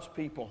join God's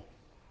people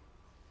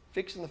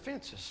fixing the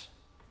fences.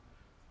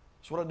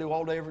 That's what I do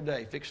all day, every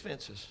day, fix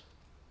fences.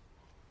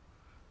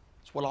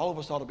 That's what all of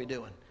us ought to be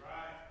doing.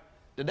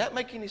 Did that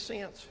make any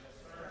sense?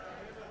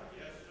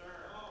 Yes, sir.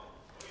 Oh,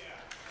 yeah.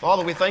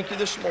 Father, we thank you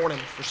this morning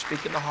for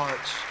speaking to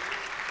hearts.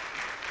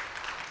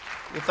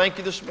 We thank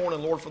you this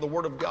morning, Lord, for the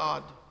Word of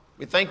God.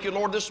 We thank you,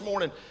 Lord, this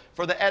morning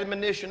for the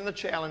admonition and the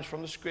challenge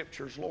from the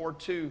Scriptures, Lord,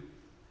 to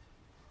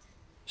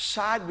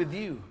side with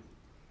you.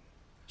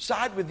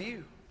 Side with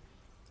you.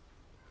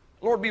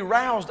 Lord, be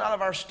roused out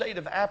of our state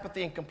of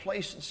apathy and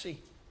complacency.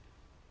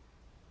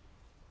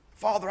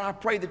 Father, I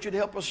pray that you'd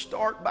help us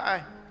start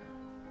by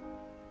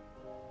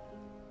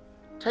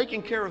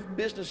taking care of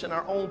business in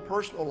our own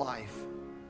personal life.